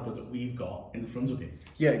calibre that we've got in front of you.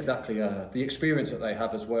 Yeah, exactly. The experience that they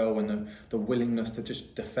have as well, and the willingness to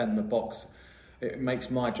just defend the box, it makes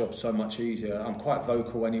my job so much easier. I'm quite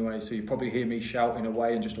vocal anyway, so you probably hear me shouting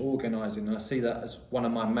away and just organising, and I see that as one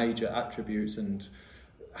of my major attributes, and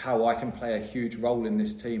how I can play a huge role in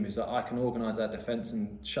this team is that I can organise our defence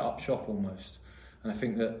and shut up shop almost. And I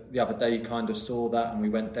think that the other day you kind of saw that, and we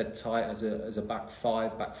went dead tight as a back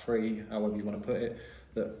five, back three, however you want to put it,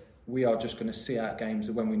 that we are just going to see out games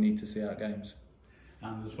when we need to see out games.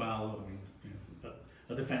 And as well, I mean,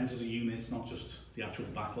 a defence is a unit, it's not just the actual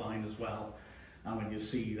back line as well. And when you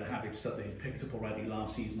see the habits that they picked up already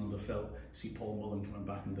last season under Phil, you see Paul Mullen coming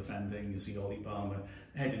back and defending, you see Ollie Palmer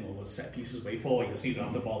heading all the set pieces away for you, so you don't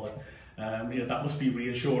have to bother. That must be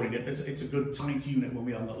reassuring. It's a good tight unit when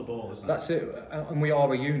we haven't got the ball, isn't it? That's it, and we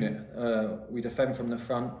are a unit. We defend from the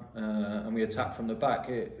front and we attack from the back.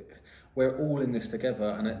 We're all in this together,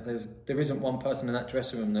 and there isn't one person in that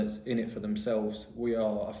dressing room that's in it for themselves. We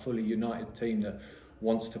are a fully united team that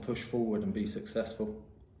wants to push forward and be successful.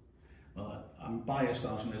 Well, I'm biased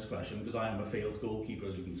answering this question because I am a failed goalkeeper,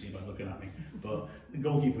 as you can see by looking at me. But the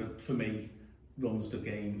goalkeeper, for me, runs the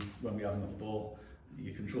game when we haven't got the ball.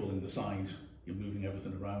 You're controlling the sides, you're moving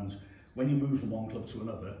everything around. When you move from one club to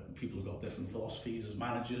another, people have got different philosophies as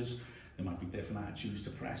managers. There might be different attitudes to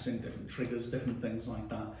pressing, different triggers, different things like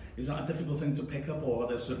that. Is that a difficult thing to pick up, or are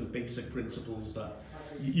there certain basic principles that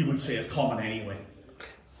you would say are common anyway?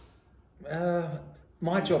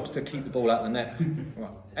 My job's to keep the ball out of the net. Right.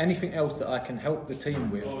 Anything else that I can help the team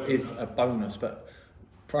with is a bonus, but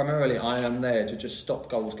primarily I am there to just stop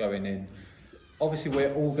goals going in. Obviously,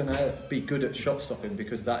 we're all going to be good at shot stopping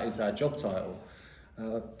because that is our job title.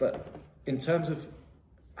 But in terms of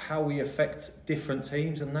how we affect different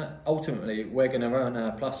teams and that, ultimately, we're going to earn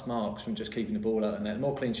our plus marks from just keeping the ball out of the net. The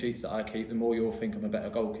more clean sheets that I keep, the more you'll think I'm a better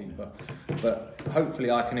goalkeeper. But hopefully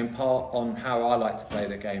I can impart on how I like to play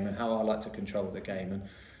the game and how I like to control the game. And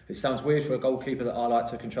it sounds weird for a goalkeeper that I like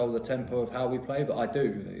to control the tempo of how we play, but I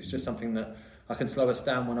do. It's just something that I can slow us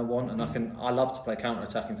down when I want, and I love to play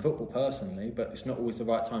counter-attacking football personally, but it's not always the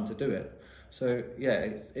right time to do it. So yeah,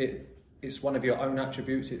 it's one of your own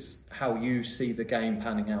attributes. It's how you see the game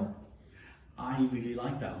panning out. I really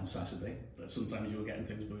liked that on Saturday, that sometimes you were getting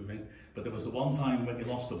things moving, but there was the one time when you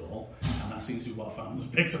lost the ball, and that seems to be what fans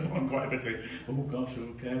have picked up on quite a bit, saying, oh gosh,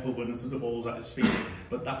 oh, careful when the ball's at his feet.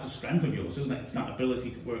 But that's a strength of yours, isn't it? It's that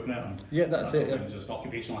ability to work it out. And yeah, that's it. It's just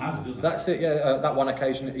occupational hazard, isn't it? That's it, yeah. That one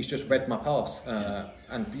occasion, he's just read my pass.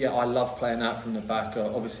 And yeah, I love playing out from the back.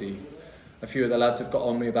 Obviously, a few of the lads have got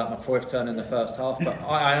on me about my Cruyff turn in the first half, but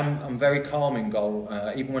I'm very calm in goal,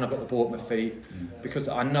 even when I've got the ball at my feet, because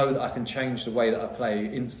I know that I can change the way that I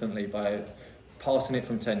play instantly by passing it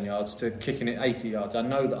from 10 yards to kicking it 80 yards. I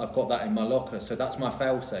know that I've got that in my locker, so that's my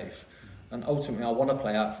fail-safe. And ultimately, I want to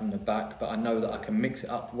play out from the back, but I know that I can mix it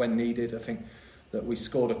up when needed. I think that we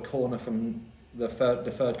scored a corner from the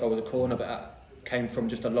third goal of the corner, but that came from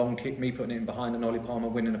just a long kick, me putting it in behind and Ollie Palmer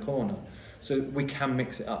winning a corner. So we can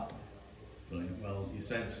mix it up. Brilliant. Well, you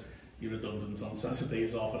said your redundance on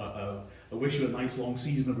Saturdays off, and I wish you a nice long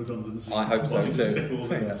season of redundancy. I hope so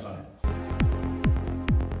too.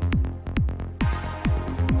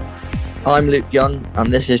 I'm Luke Young,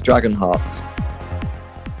 and this is Dragonheart.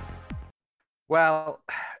 Well,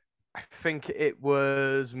 I think it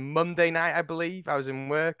was Monday night, I believe. I was in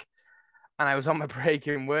work, and I was on my break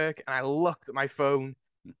in work, and I looked at my phone,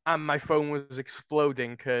 and my phone was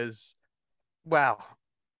exploding because, well,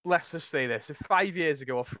 let's just say this. If 5 years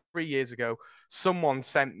ago or 3 years ago, someone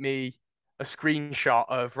sent me a screenshot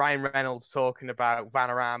of Ryan Reynolds talking about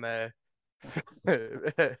Vanarama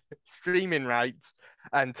streaming rights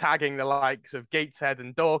and tagging the likes of Gateshead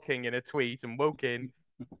and Dorking in a tweet and Woking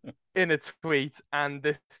in a tweet, and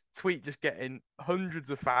this tweet just getting hundreds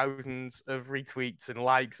of thousands of retweets and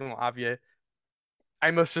likes and what have you, I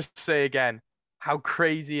must just say again, how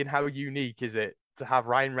crazy and how unique is it to have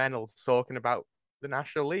Ryan Reynolds talking about the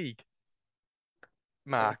National League?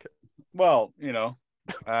 Mark. Well,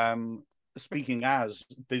 speaking as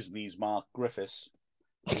Disney's Mark Griffiths,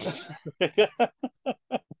 I've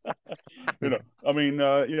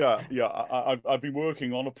been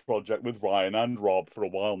working on a project with Ryan and Rob for a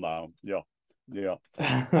while now. Yeah.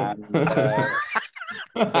 And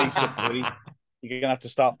basically, you're gonna have to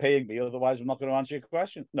start paying me, otherwise I'm not going to answer your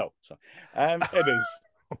question. No, sorry.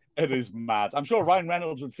 It is mad. I'm sure Ryan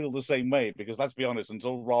Reynolds would feel the same way, because let's be honest,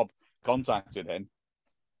 until Rob contacted him,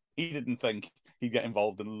 he didn't think he'd get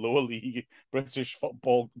involved in lower league British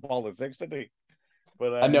football politics, did he?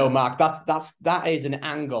 But I know, Mark. That is an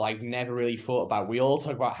angle I've never really thought about. We all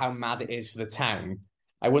talk about how mad it is for the town.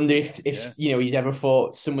 I wonder if he's ever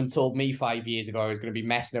thought. Someone told me 5 years ago I was going to be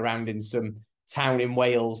messing around in some town in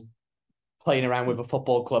Wales, playing around with a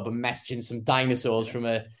football club and messaging some dinosaurs from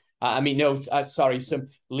some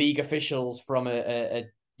league officials from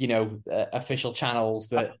official channels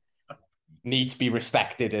that need to be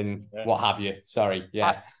respected and what have you. Sorry,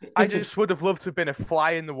 yeah. I just would have loved to have been a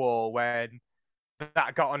fly in the wall when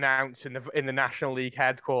that got announced in the National League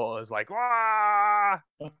headquarters. Like, wah!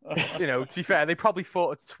 To be fair, they probably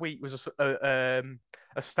thought a tweet was a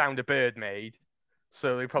sound a bird made,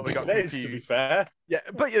 so they probably got confused. To be fair, yeah,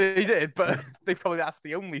 but they did. But that's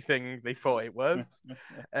the only thing they thought it was.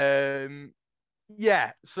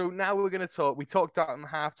 Yeah. So now we're going to talk. We talked about on the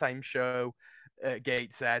halftime show.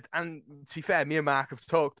 Gateshead, and to be fair, me and Mark have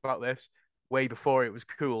talked about this way before it was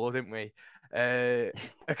cool, didn't we? A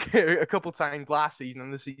couple times last season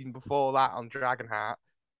and the season before that on Dragonheart.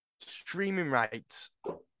 Streaming rights,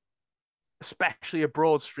 especially a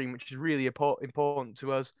broad stream, which is really important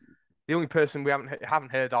to us. The only person we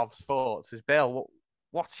haven't heard of's thoughts is Bill.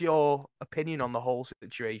 What's your opinion on the whole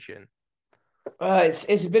situation?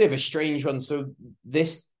 It's a bit of a strange one. So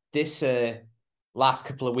this last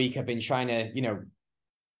couple of weeks I've been trying to,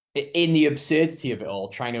 in the absurdity of it all,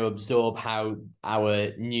 trying to absorb how our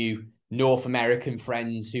new North American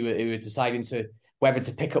friends who are deciding whether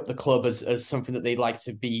to pick up the club as something that they'd like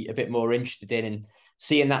to be a bit more interested in, and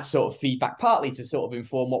seeing that sort of feedback, partly to sort of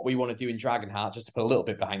inform what we want to do in Dragonheart, just to put a little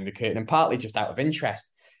bit behind the curtain, and partly just out of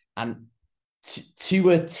interest. And to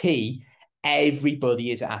a T,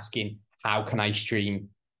 everybody is asking, how can I stream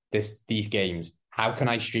these games? How can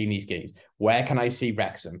I stream these games? Where can I see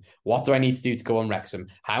Wrexham? What do I need to do to go on Wrexham?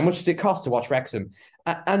 How much does it cost to watch Wrexham?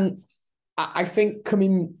 And I think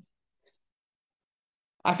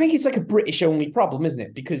it's like a British-only problem, isn't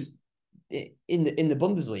it? Because in the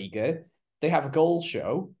Bundesliga, they have a goal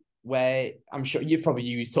show where, I'm sure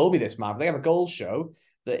you've told me this, Mark, they have a goal show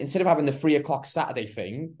that instead of having the 3:00 Saturday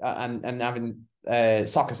thing and having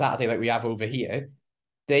Soccer Saturday like we have over here,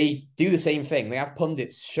 they do the same thing. They have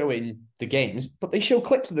pundits showing the games, but they show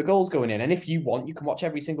clips of the goals going in. And if you want, you can watch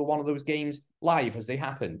every single one of those games live as they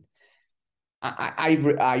happen.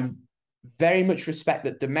 I very much respect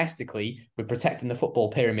that domestically we're protecting the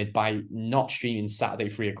football pyramid by not streaming Saturday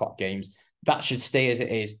 3:00 games. That should stay as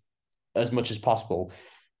it is as much as possible.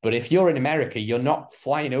 But if you're in America, you're not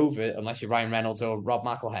flying over, unless you're Ryan Reynolds or Rob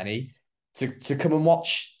McElhenney, to come and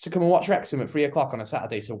watch Wrexham at 3:00 on a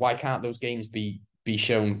Saturday. So why can't those games be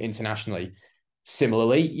shown internationally?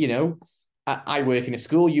 Similarly, I work in a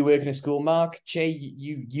school, you work in a school, Mark. Che,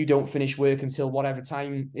 you don't finish work until whatever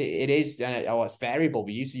time it is, and it's variable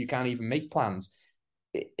with you, so you can't even make plans.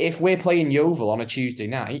 If we're playing Yeovil on a Tuesday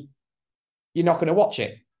night, you're not going to watch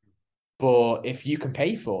it. But if you can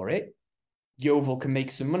pay for it, Yeovil can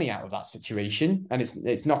make some money out of that situation, and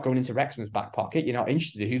it's not going into Wrexham's back pocket. You're not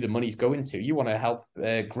interested in who the money's going to. You want to help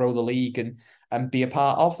grow the league and be a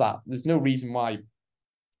part of that. There's no reason why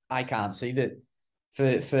I can't see that for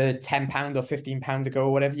 £10 or £15 to go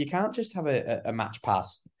or whatever, you can't just have a match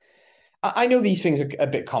pass. I know these things are a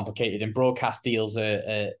bit complicated and broadcast deals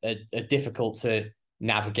are difficult to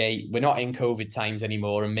navigate. We're not in COVID times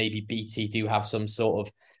anymore, and maybe BT do have some sort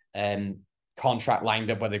of contract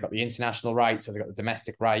lined up where they've got the international rights or they've got the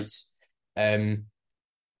domestic rights.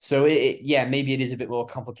 So maybe it is a bit more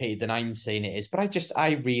complicated than I'm saying it is, but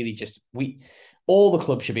all the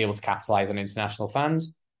clubs should be able to capitalize on international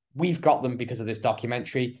fans. We've got them because of this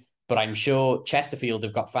documentary, but I'm sure Chesterfield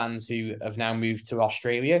have got fans who have now moved to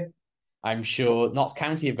Australia. I'm sure Notts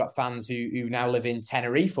County have got fans who now live in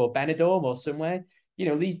Tenerife or Benidorm or somewhere.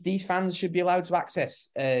 These fans should be allowed to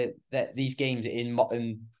access these games in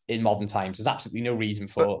modern times. There's absolutely no reason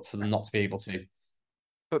for them not to be able to.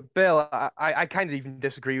 But Bill, I kind of even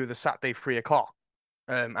disagree with the Saturday 3:00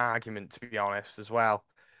 argument, to be honest, as well.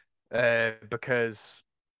 Because,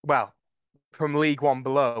 from League One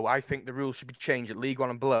below, I think the rules should be changed. That League One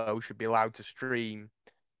and below should be allowed to stream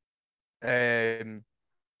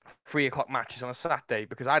 3:00 matches on a Saturday,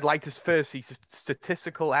 because I'd like to first see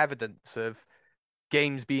statistical evidence of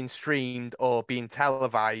games being streamed or being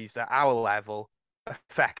televised at our level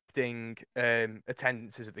affecting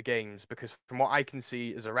attendances at the games. Because from what I can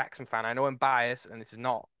see as a Wrexham fan, I know I'm biased, and this is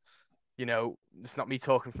not, it's not me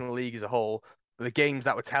talking from the league as a whole, but the games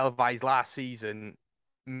that were televised last season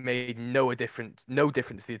made no difference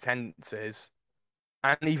to the attendances,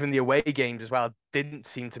 and even the away games as well didn't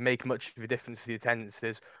seem to make much of a difference to the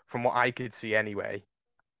attendances from what I could see anyway.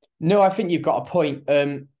 No, I think you've got a point.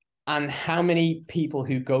 And how many people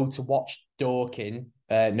who go to watch Dorking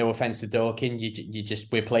No offense to Dorking,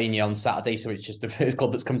 we're playing you on Saturday, so it's just the first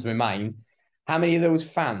club that's come to my mind. How many of those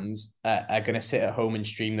fans are going to sit at home and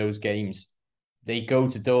stream those games? They go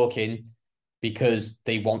to Dorking because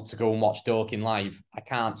they want to go and watch Dorking live. I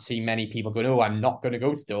can't see many people going, oh, I'm not going to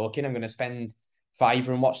go to Dorking. I'm going to spend £5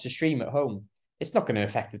 and watch the stream at home. It's not going to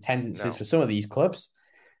affect attendances for some of these clubs.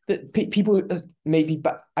 That people maybe,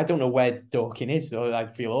 but I don't know where Dorking is, so I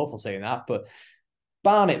feel awful saying that, but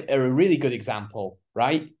Barnet are a really good example,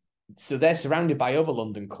 right? So they're surrounded by other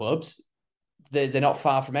London clubs. They're not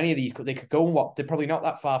far from any of these. They could go and watch. They're probably not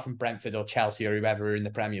that far from Brentford or Chelsea or whoever are in the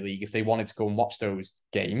Premier League if they wanted to go and watch those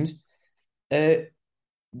games. Somebody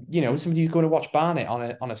who's going to watch Barnet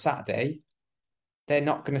on a Saturday, they're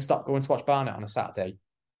not going to stop going to watch Barnet on a Saturday.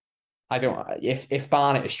 I don't. If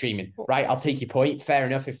Barnet are streaming, right? I'll take your point. Fair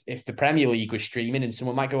enough. If the Premier League was streaming, and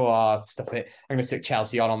someone might go, "Oh, stuff it. I'm going to stick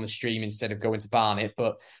Chelsea on the stream instead of going to Barnet."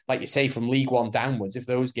 But like you say, from League One downwards, if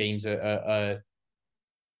those games are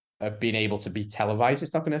being able to be televised,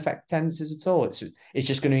 it's not going to affect attendances at all. It's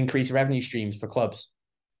just going to increase revenue streams for clubs.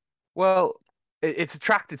 Well, it's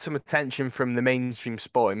attracted some attention from the mainstream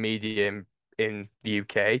sporting media in the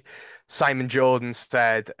UK. Simon Jordan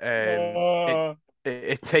said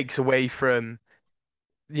it takes away from,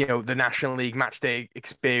 the National League matchday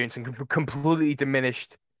experience and completely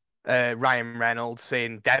diminished Ryan Reynolds,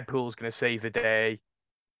 saying Deadpool's going to save the day.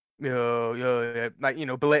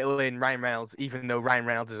 Belittling Ryan Reynolds, even though Ryan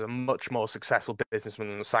Reynolds is a much more successful businessman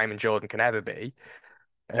than Simon Jordan can ever be.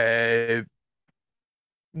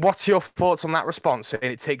 What's your thoughts on that response? Saying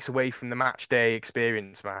it takes away from the match day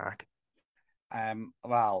experience, Mark?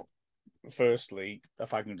 Well, firstly,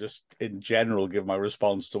 if I can just in general give my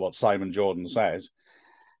response to what Simon Jordan says,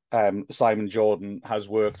 Simon Jordan has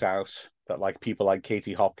worked out that people like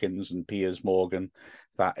Katie Hopkins and Piers Morgan,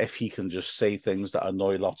 that if he can just say things that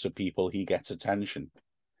annoy lots of people, he gets attention.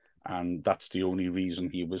 And that's the only reason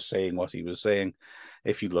he was saying what he was saying.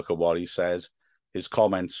 If you look at what he says, his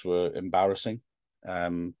comments were embarrassing.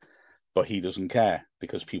 But he doesn't care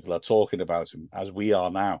because people are talking about him, as we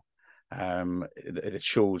are now. It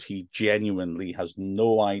shows he genuinely has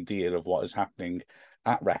no idea of what is happening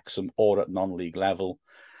at Wrexham or at non-league level.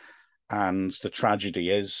 And the tragedy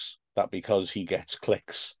is that because he gets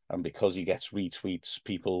clicks and because he gets retweets,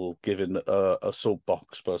 people giving a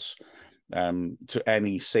soapbox. But to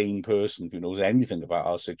any sane person who knows anything about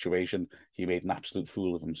our situation, he made an absolute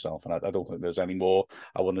fool of himself. And I don't think there's any more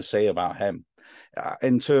I want to say about him.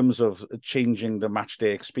 In terms of changing the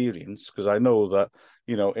matchday experience, because I know that,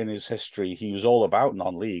 in his history, he was all about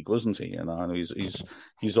non-league, wasn't he? And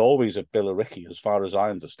he's always at Billericay, as far as I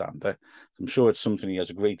understand it. I'm sure it's something he has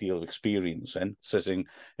a great deal of experience in, sitting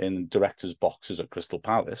in directors' boxes at Crystal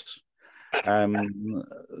Palace.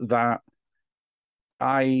 That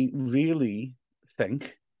I really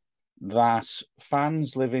think that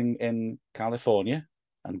fans living in California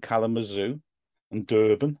and Kalamazoo and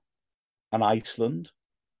Durban and Iceland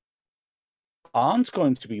aren't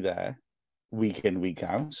going to be there week in, week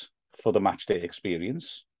out for the matchday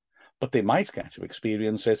experience, but they might get to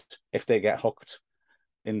experience it if they get hooked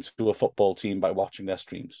into a football team by watching their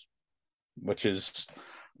streams, which is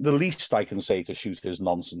the least I can say to shoot his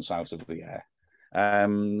nonsense out of the air.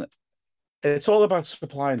 It's all about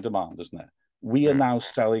supply and demand, isn't it? We are now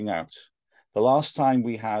selling out. The last time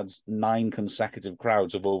we had 9 consecutive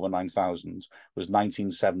crowds of over 9,000 was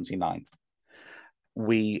 1979.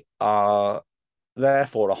 We are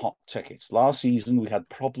therefore a hot ticket. Last season, we had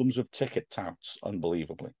problems with ticket touts,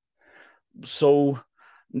 unbelievably. So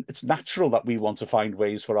it's natural that we want to find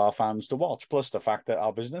ways for our fans to watch, plus the fact that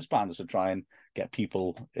our business plans to try and get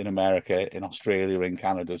people in America, in Australia, in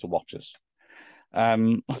Canada to watch us.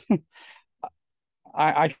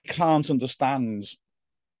 I can't understand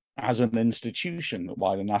as an institution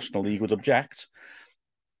why the National League would object,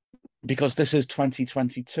 because this is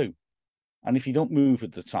 2022. And if you don't move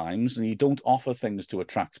with the times and you don't offer things to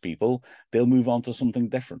attract people, they'll move on to something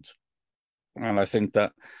different. And I think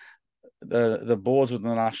that the boards of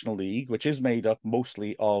the National League, which is made up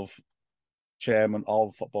mostly of chairmen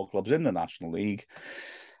of football clubs in the National League,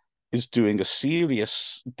 is doing a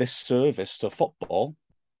serious disservice to football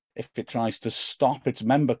if it tries to stop its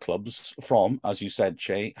member clubs from, as you said,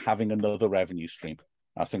 Che, having another revenue stream.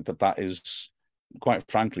 I think that is, quite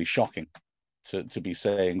frankly, shocking to be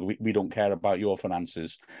saying we don't care about your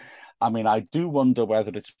finances. I mean, I do wonder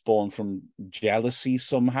whether it's born from jealousy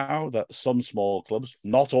somehow, that some small clubs,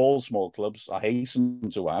 not all small clubs, I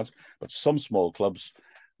hasten to add, but some small clubs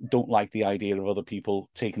don't like the idea of other people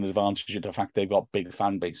taking advantage of the fact they've got big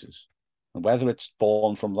fan bases. And whether it's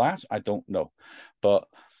born from that, I don't know. But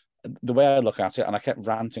the way I look at it, and I kept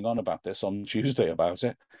ranting on about this on Tuesday about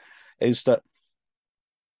it, is that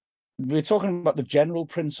we're talking about the general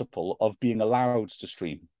principle of being allowed to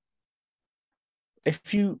stream.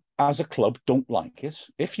 If you, as a club, don't like it,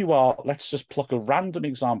 if you are, let's just pluck a random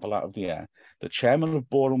example out of the air, the chairman of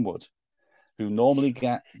Boreham Wood, who normally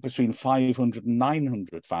get between 500 and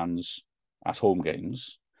 900 fans at home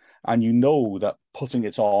games, and you know that putting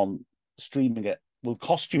it on, streaming it, will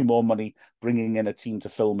cost you more money bringing in a team to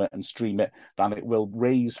film it and stream it than it will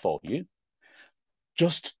raise for you,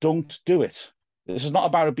 just don't do it. This is not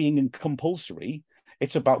about it being compulsory.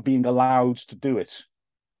 It's about being allowed to do it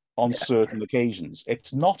on certain occasions.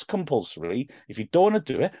 It's not compulsory. If you don't want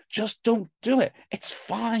to do it, just don't do it. It's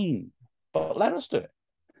fine, but let us do it.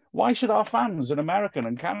 Why should our fans in America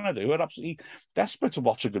and Canada, who are absolutely desperate to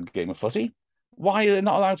watch a good game of footy, why are they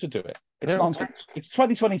not allowed to do it? It's nonsense. It's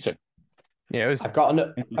 2022. Yeah, I've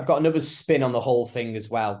got another spin on the whole thing as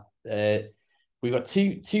well. We've got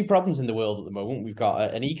two problems in the world at the moment. We've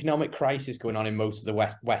got an economic crisis going on in most of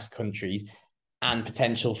the West countries, and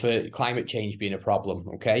potential for climate change being a problem.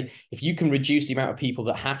 Okay, if you can reduce the amount of people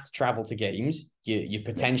that have to travel to games, you're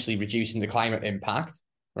potentially reducing the climate impact,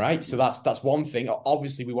 right? So that's one thing.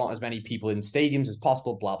 Obviously, we want as many people in stadiums as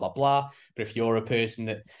possible. Blah blah blah. But if you're a person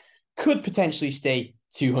that could potentially stay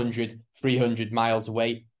 200, 300 miles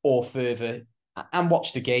away or further and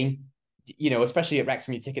watch the game, especially at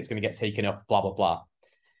Wrexham, your ticket's going to get taken up, blah, blah, blah.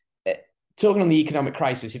 Talking on the economic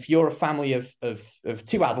crisis, if you're a family of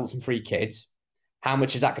 2 adults and 3 kids, how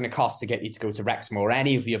much is that going to cost to get you to go to Wrexham or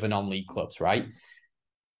any of the other non-league clubs, right?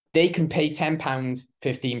 They can pay £10,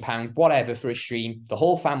 £15, whatever for a stream. The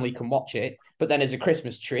whole family can watch it, but then as a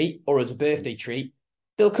Christmas treat or as a birthday treat,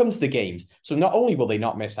 they'll come to the games. So not only will they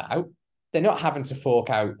not miss out, they're not having to fork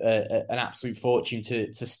out an absolute fortune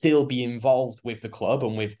to still be involved with the club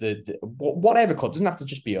and with the whatever club. It doesn't have to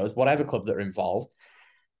just be us, whatever club that are involved.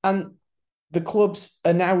 And the clubs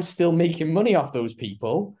are now still making money off those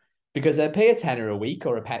people because they pay a tenner a week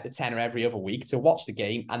or a tenner every other week to watch the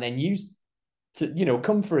game and then use to,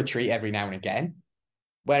 come for a treat every now and again.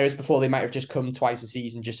 Whereas before they might have just come twice a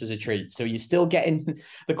season just as a treat. So you're still getting,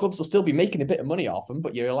 the clubs will still be making a bit of money off them,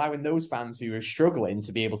 but you're allowing those fans who are struggling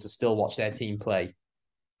to be able to still watch their team play.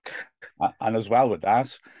 And as well with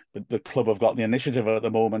that, the club have got the initiative at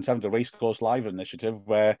the moment, having the Racecourse Live initiative,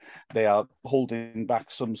 where they are holding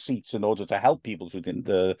back some seats in order to help people through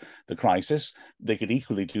the crisis. They could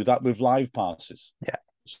equally do that with live passes. Yeah.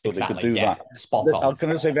 So exactly, they could do that. Spot on. I'm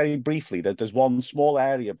going to say very briefly that there's one small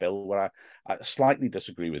area, Bill, where I slightly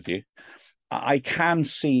disagree with you. I can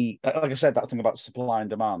see, like I said, that thing about supply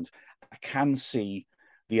and demand. I can see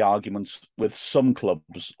the arguments with some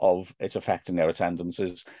clubs of it affecting their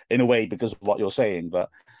attendances in a way because of what you're saying. But,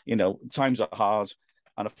 times are hard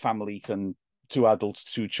and a family can, 2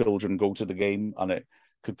 adults, 2 children go to the game and it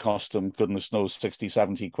could cost them, goodness knows, 60,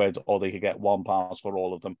 70 quid, or they could get 1 pass for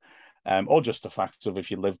all of them. Or just the fact of if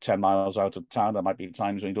you live 10 miles out of town, there might be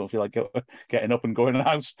times when you don't feel like getting up and going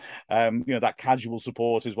out. That casual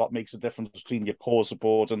support is what makes a difference between your core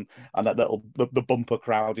support and that little the bumper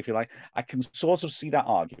crowd, if you like. I can sort of see that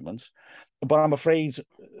argument, but I'm afraid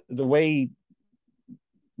the way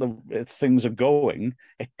things are going,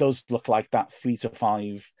 it does look like that 3 to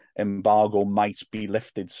 5 embargo might be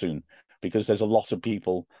lifted soon because there's a lot of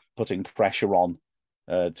people putting pressure on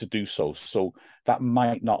to do so. So that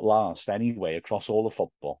might not last anyway across all of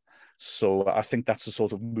football. So I think that's a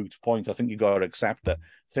sort of moot point. I think you've got to accept that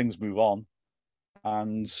things move on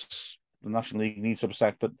and the National League needs to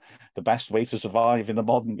accept that the best way to survive in the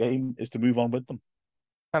modern game is to move on with them.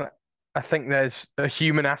 And I think there's a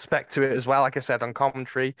human aspect to it as well. Like I said on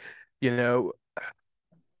commentary,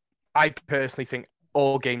 I personally think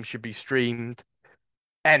all games should be streamed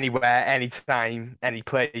anywhere, anytime, any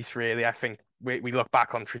place, really. I think we look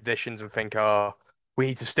back on traditions and think, oh, we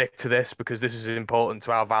need to stick to this because this is important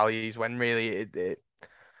to our values, when really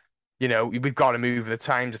we've got to move with the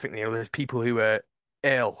times. I think there's people who are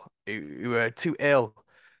ill, who are too ill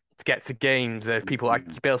to get to games. There's people,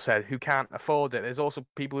 like Bill said, who can't afford it. There's also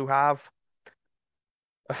people who have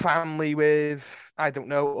a family with, I don't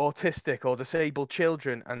know, autistic or disabled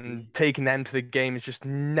children, and taking them to the game is just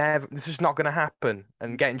never, this is not going to happen.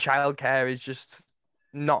 And getting childcare is just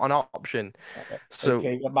not an option. So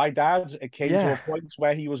okay, my dad, it came to a point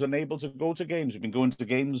where he was unable to go to games. He'd been going to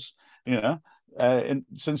games,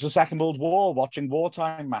 since the Second World War, watching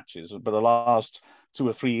wartime matches. But the last 2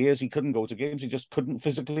 or 3 years, he couldn't go to games. He just couldn't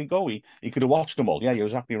physically go. He could have watched them all. Yeah, you're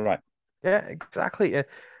exactly right. Yeah, exactly.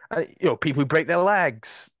 People who break their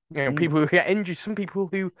legs, people who get injured, some people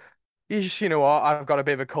who, you just, I've got a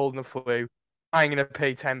bit of a cold and a flu. I'm going to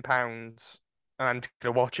pay £10 and I'm just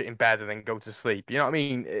going to watch it in bed and then go to sleep. You know what I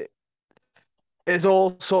mean? There's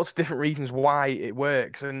all sorts of different reasons why it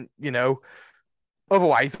works. And,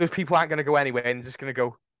 otherwise, those people aren't going to go anywhere and just going to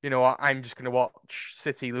go, you know what, I'm just going to watch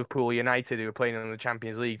City, Liverpool, United, who are playing in the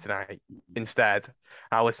Champions League tonight instead.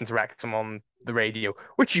 I'll listen to Wrexham on the radio,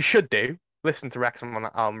 which you should do. Listen to Wrexham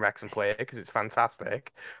on Wrexham Player because it's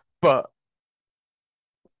fantastic. But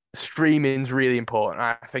streaming's really important.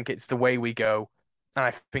 I think it's the way we go. And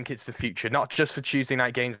I think it's the future, not just for Tuesday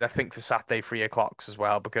night games. I think for Saturday 3 o'clocks as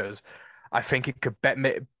well, because I think it could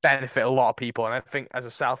benefit a lot of people. And I think as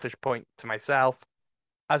a selfish point to myself,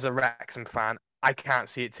 as a Wrexham fan, I can't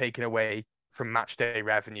see it taken away from match day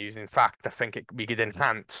revenues. In fact, I think we could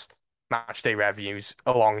enhance match day revenues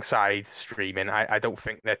alongside streaming. I don't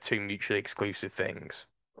think they're two mutually exclusive things.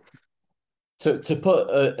 To put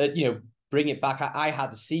bring it back. I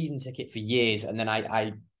had a season ticket for years, and then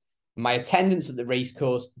my attendance at the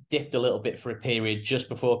racecourse dipped a little bit for a period just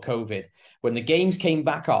before COVID. When the games came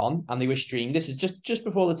back on and they were streamed, this is just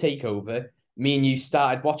before the takeover. Me and you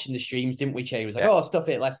started watching the streams, didn't we, Che? It was like, oh, stuff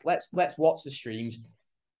it. Let's watch the streams.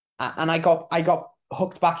 And I got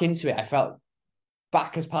hooked back into it. I felt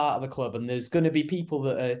back as part of the club, and there's going to be people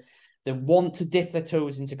that want to dip their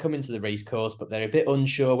toes into coming to the racecourse, but they're a bit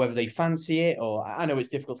unsure whether they fancy it. Or I know it's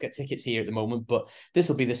difficult to get tickets here at the moment, but this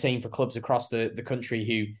will be the same for clubs across the country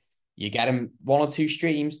who you get them 1 or 2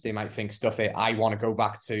 streams. They might think, stuff it, I want to go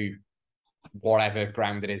back to whatever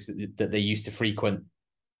ground it is that they used to frequent.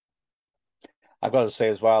 I've got to say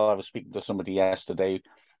as well, I was speaking to somebody yesterday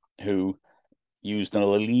who used an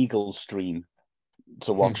illegal stream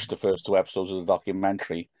to watch the first 2 episodes of the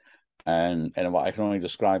documentary. And what I can only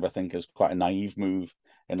describe, I think, as quite a naive move,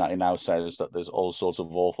 in that he now says that there's all sorts of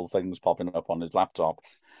awful things popping up on his laptop.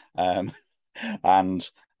 And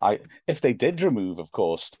if they did remove, of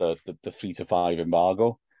course, the 3 to 5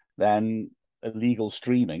 embargo, then illegal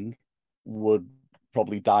streaming would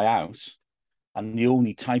probably die out. And the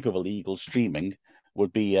only type of illegal streaming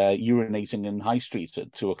would be urinating in High Street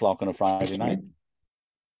at 2 o'clock on a Friday night.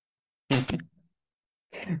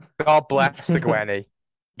 God bless the Gwenny.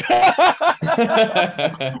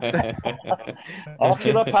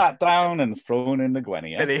 Ocular pat down and thrown in the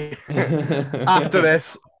Gwenny. After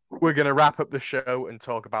this, we're going to wrap up the show and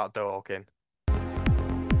talk about Dorking.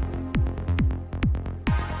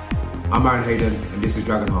 I'm Aaron Hayden, and this is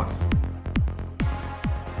Dragon Hearts.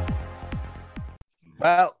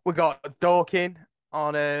 Well, we got Dorking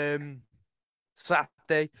on Saturday.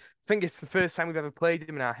 I think it's the first time we've ever played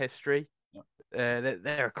them in our history.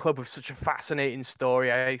 They're a club with such a fascinating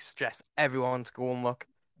story. I suggest everyone to go and look,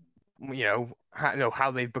 how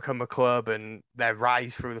they've become a club and their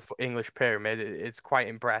rise through the English pyramid. It's quite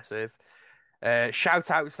impressive. Shout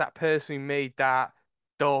out to that person who made that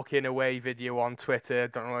Dorking away video on Twitter.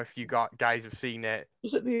 Don't know if you guys have seen it.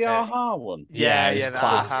 Was it the Aha one? Yeah, it was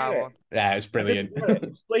class. One. Yeah, it was brilliant.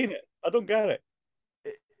 Explain it. I don't get it.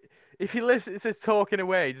 If you listen, it says talking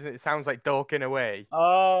away, doesn't it? Sounds like dorking away.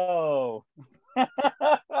 Oh. That's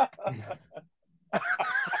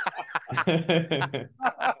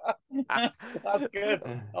good.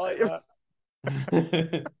 I like that.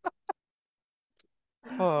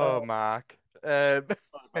 Oh, Mark. I'm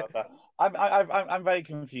very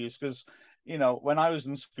confused because, when I was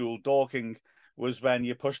in school, dorking was when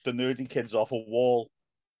you pushed the nerdy kids off a wall.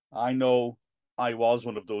 I know I was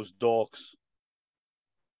one of those dorks.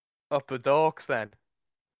 Upper dorks, then.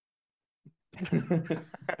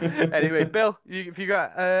 Anyway, Bill, if you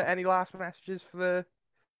got any last messages for the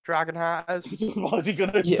Dragon Hearters? Was he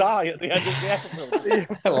going to die at the end of the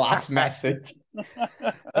episode? Last message.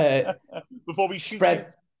 Before we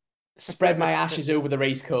spread my ashes over the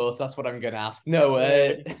racecourse. That's what I'm going to ask. No,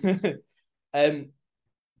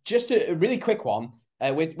 just a really quick one.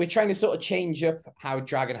 We're trying to sort of change up how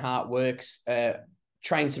Dragon Heart works.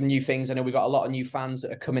 Trying some new things. I know we've got a lot of new fans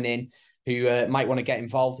that are coming in who might want to get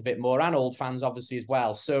involved a bit more, and old fans obviously as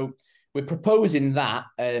well. So we're proposing that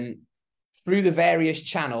through the various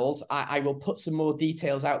channels. I will put some more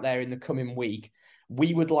details out there in the coming week.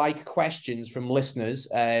 We would like questions from listeners,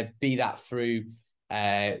 be that through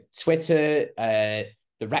Twitter,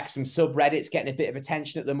 the Wrexham subreddit's getting a bit of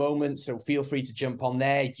attention at the moment, so feel free to jump on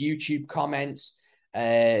there. YouTube comments,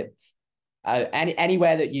 anywhere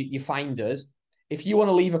that you find us. If you want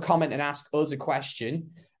to leave a comment and ask us a question,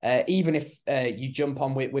 even if you jump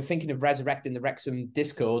on, we're thinking of resurrecting the Wrexham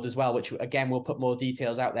Discord as well, which again, we'll put more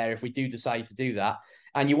details out there if we do decide to do that.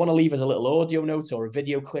 And you want to leave us a little audio note or a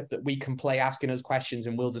video clip that we can play asking us questions,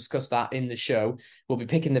 and we'll discuss that in the show. We'll be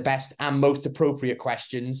picking the best and most appropriate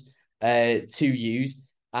questions to use.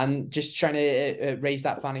 and just trying to raise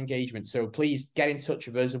that fan engagement. So please get in touch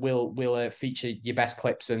with us. We'll feature your best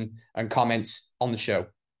clips and comments on the show.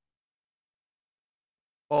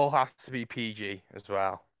 All has to be PG as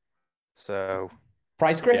well. So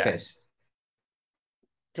Price Griffiths.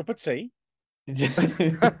 Cup of tea.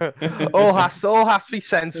 all has to be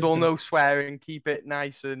sensible, no swearing, keep it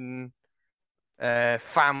nice and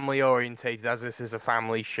family orientated, as this is a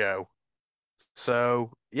family show.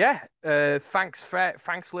 So yeah, thanks for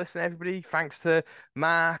listening, everybody. Thanks to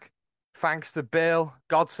Mark, thanks to Bill.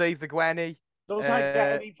 God save the Gwenny. Don't I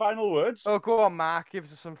get any final words? Oh, go on, Mark. Give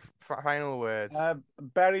us some final words.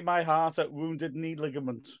 Bury my heart at wounded knee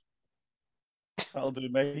ligament. That'll do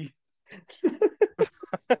me.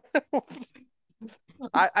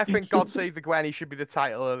 I think God Save the Gwenny should be the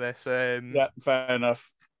title of this. Yeah, fair enough.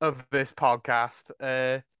 Of this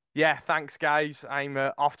podcast. Yeah, thanks, guys. I'm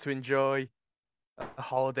off to enjoy a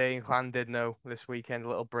holiday in Llandudno this weekend, a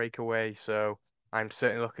little breakaway. So I'm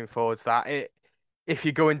certainly looking forward to that. If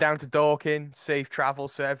you're going down to Dorking, safe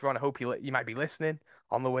travels to everyone. I hope you might be listening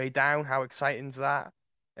on the way down. How exciting is that?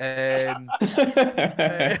 If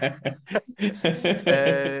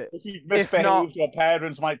you misbehave, your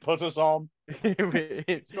parents might put us on.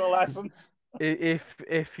 It's your lesson.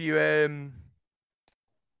 If you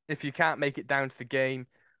can't make it down to the game,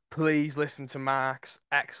 please listen to Mark's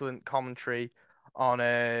excellent commentary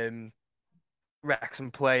on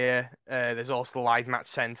Wrexham Player. There's also the Live Match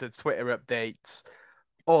Centre, Twitter updates,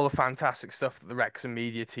 all the fantastic stuff that the Wrexham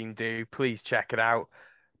media team do. Please check it out.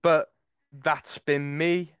 But that's been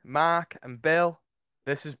me, Mark, and Bill.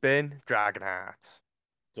 This has been Dragonheart.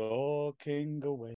 Talking away.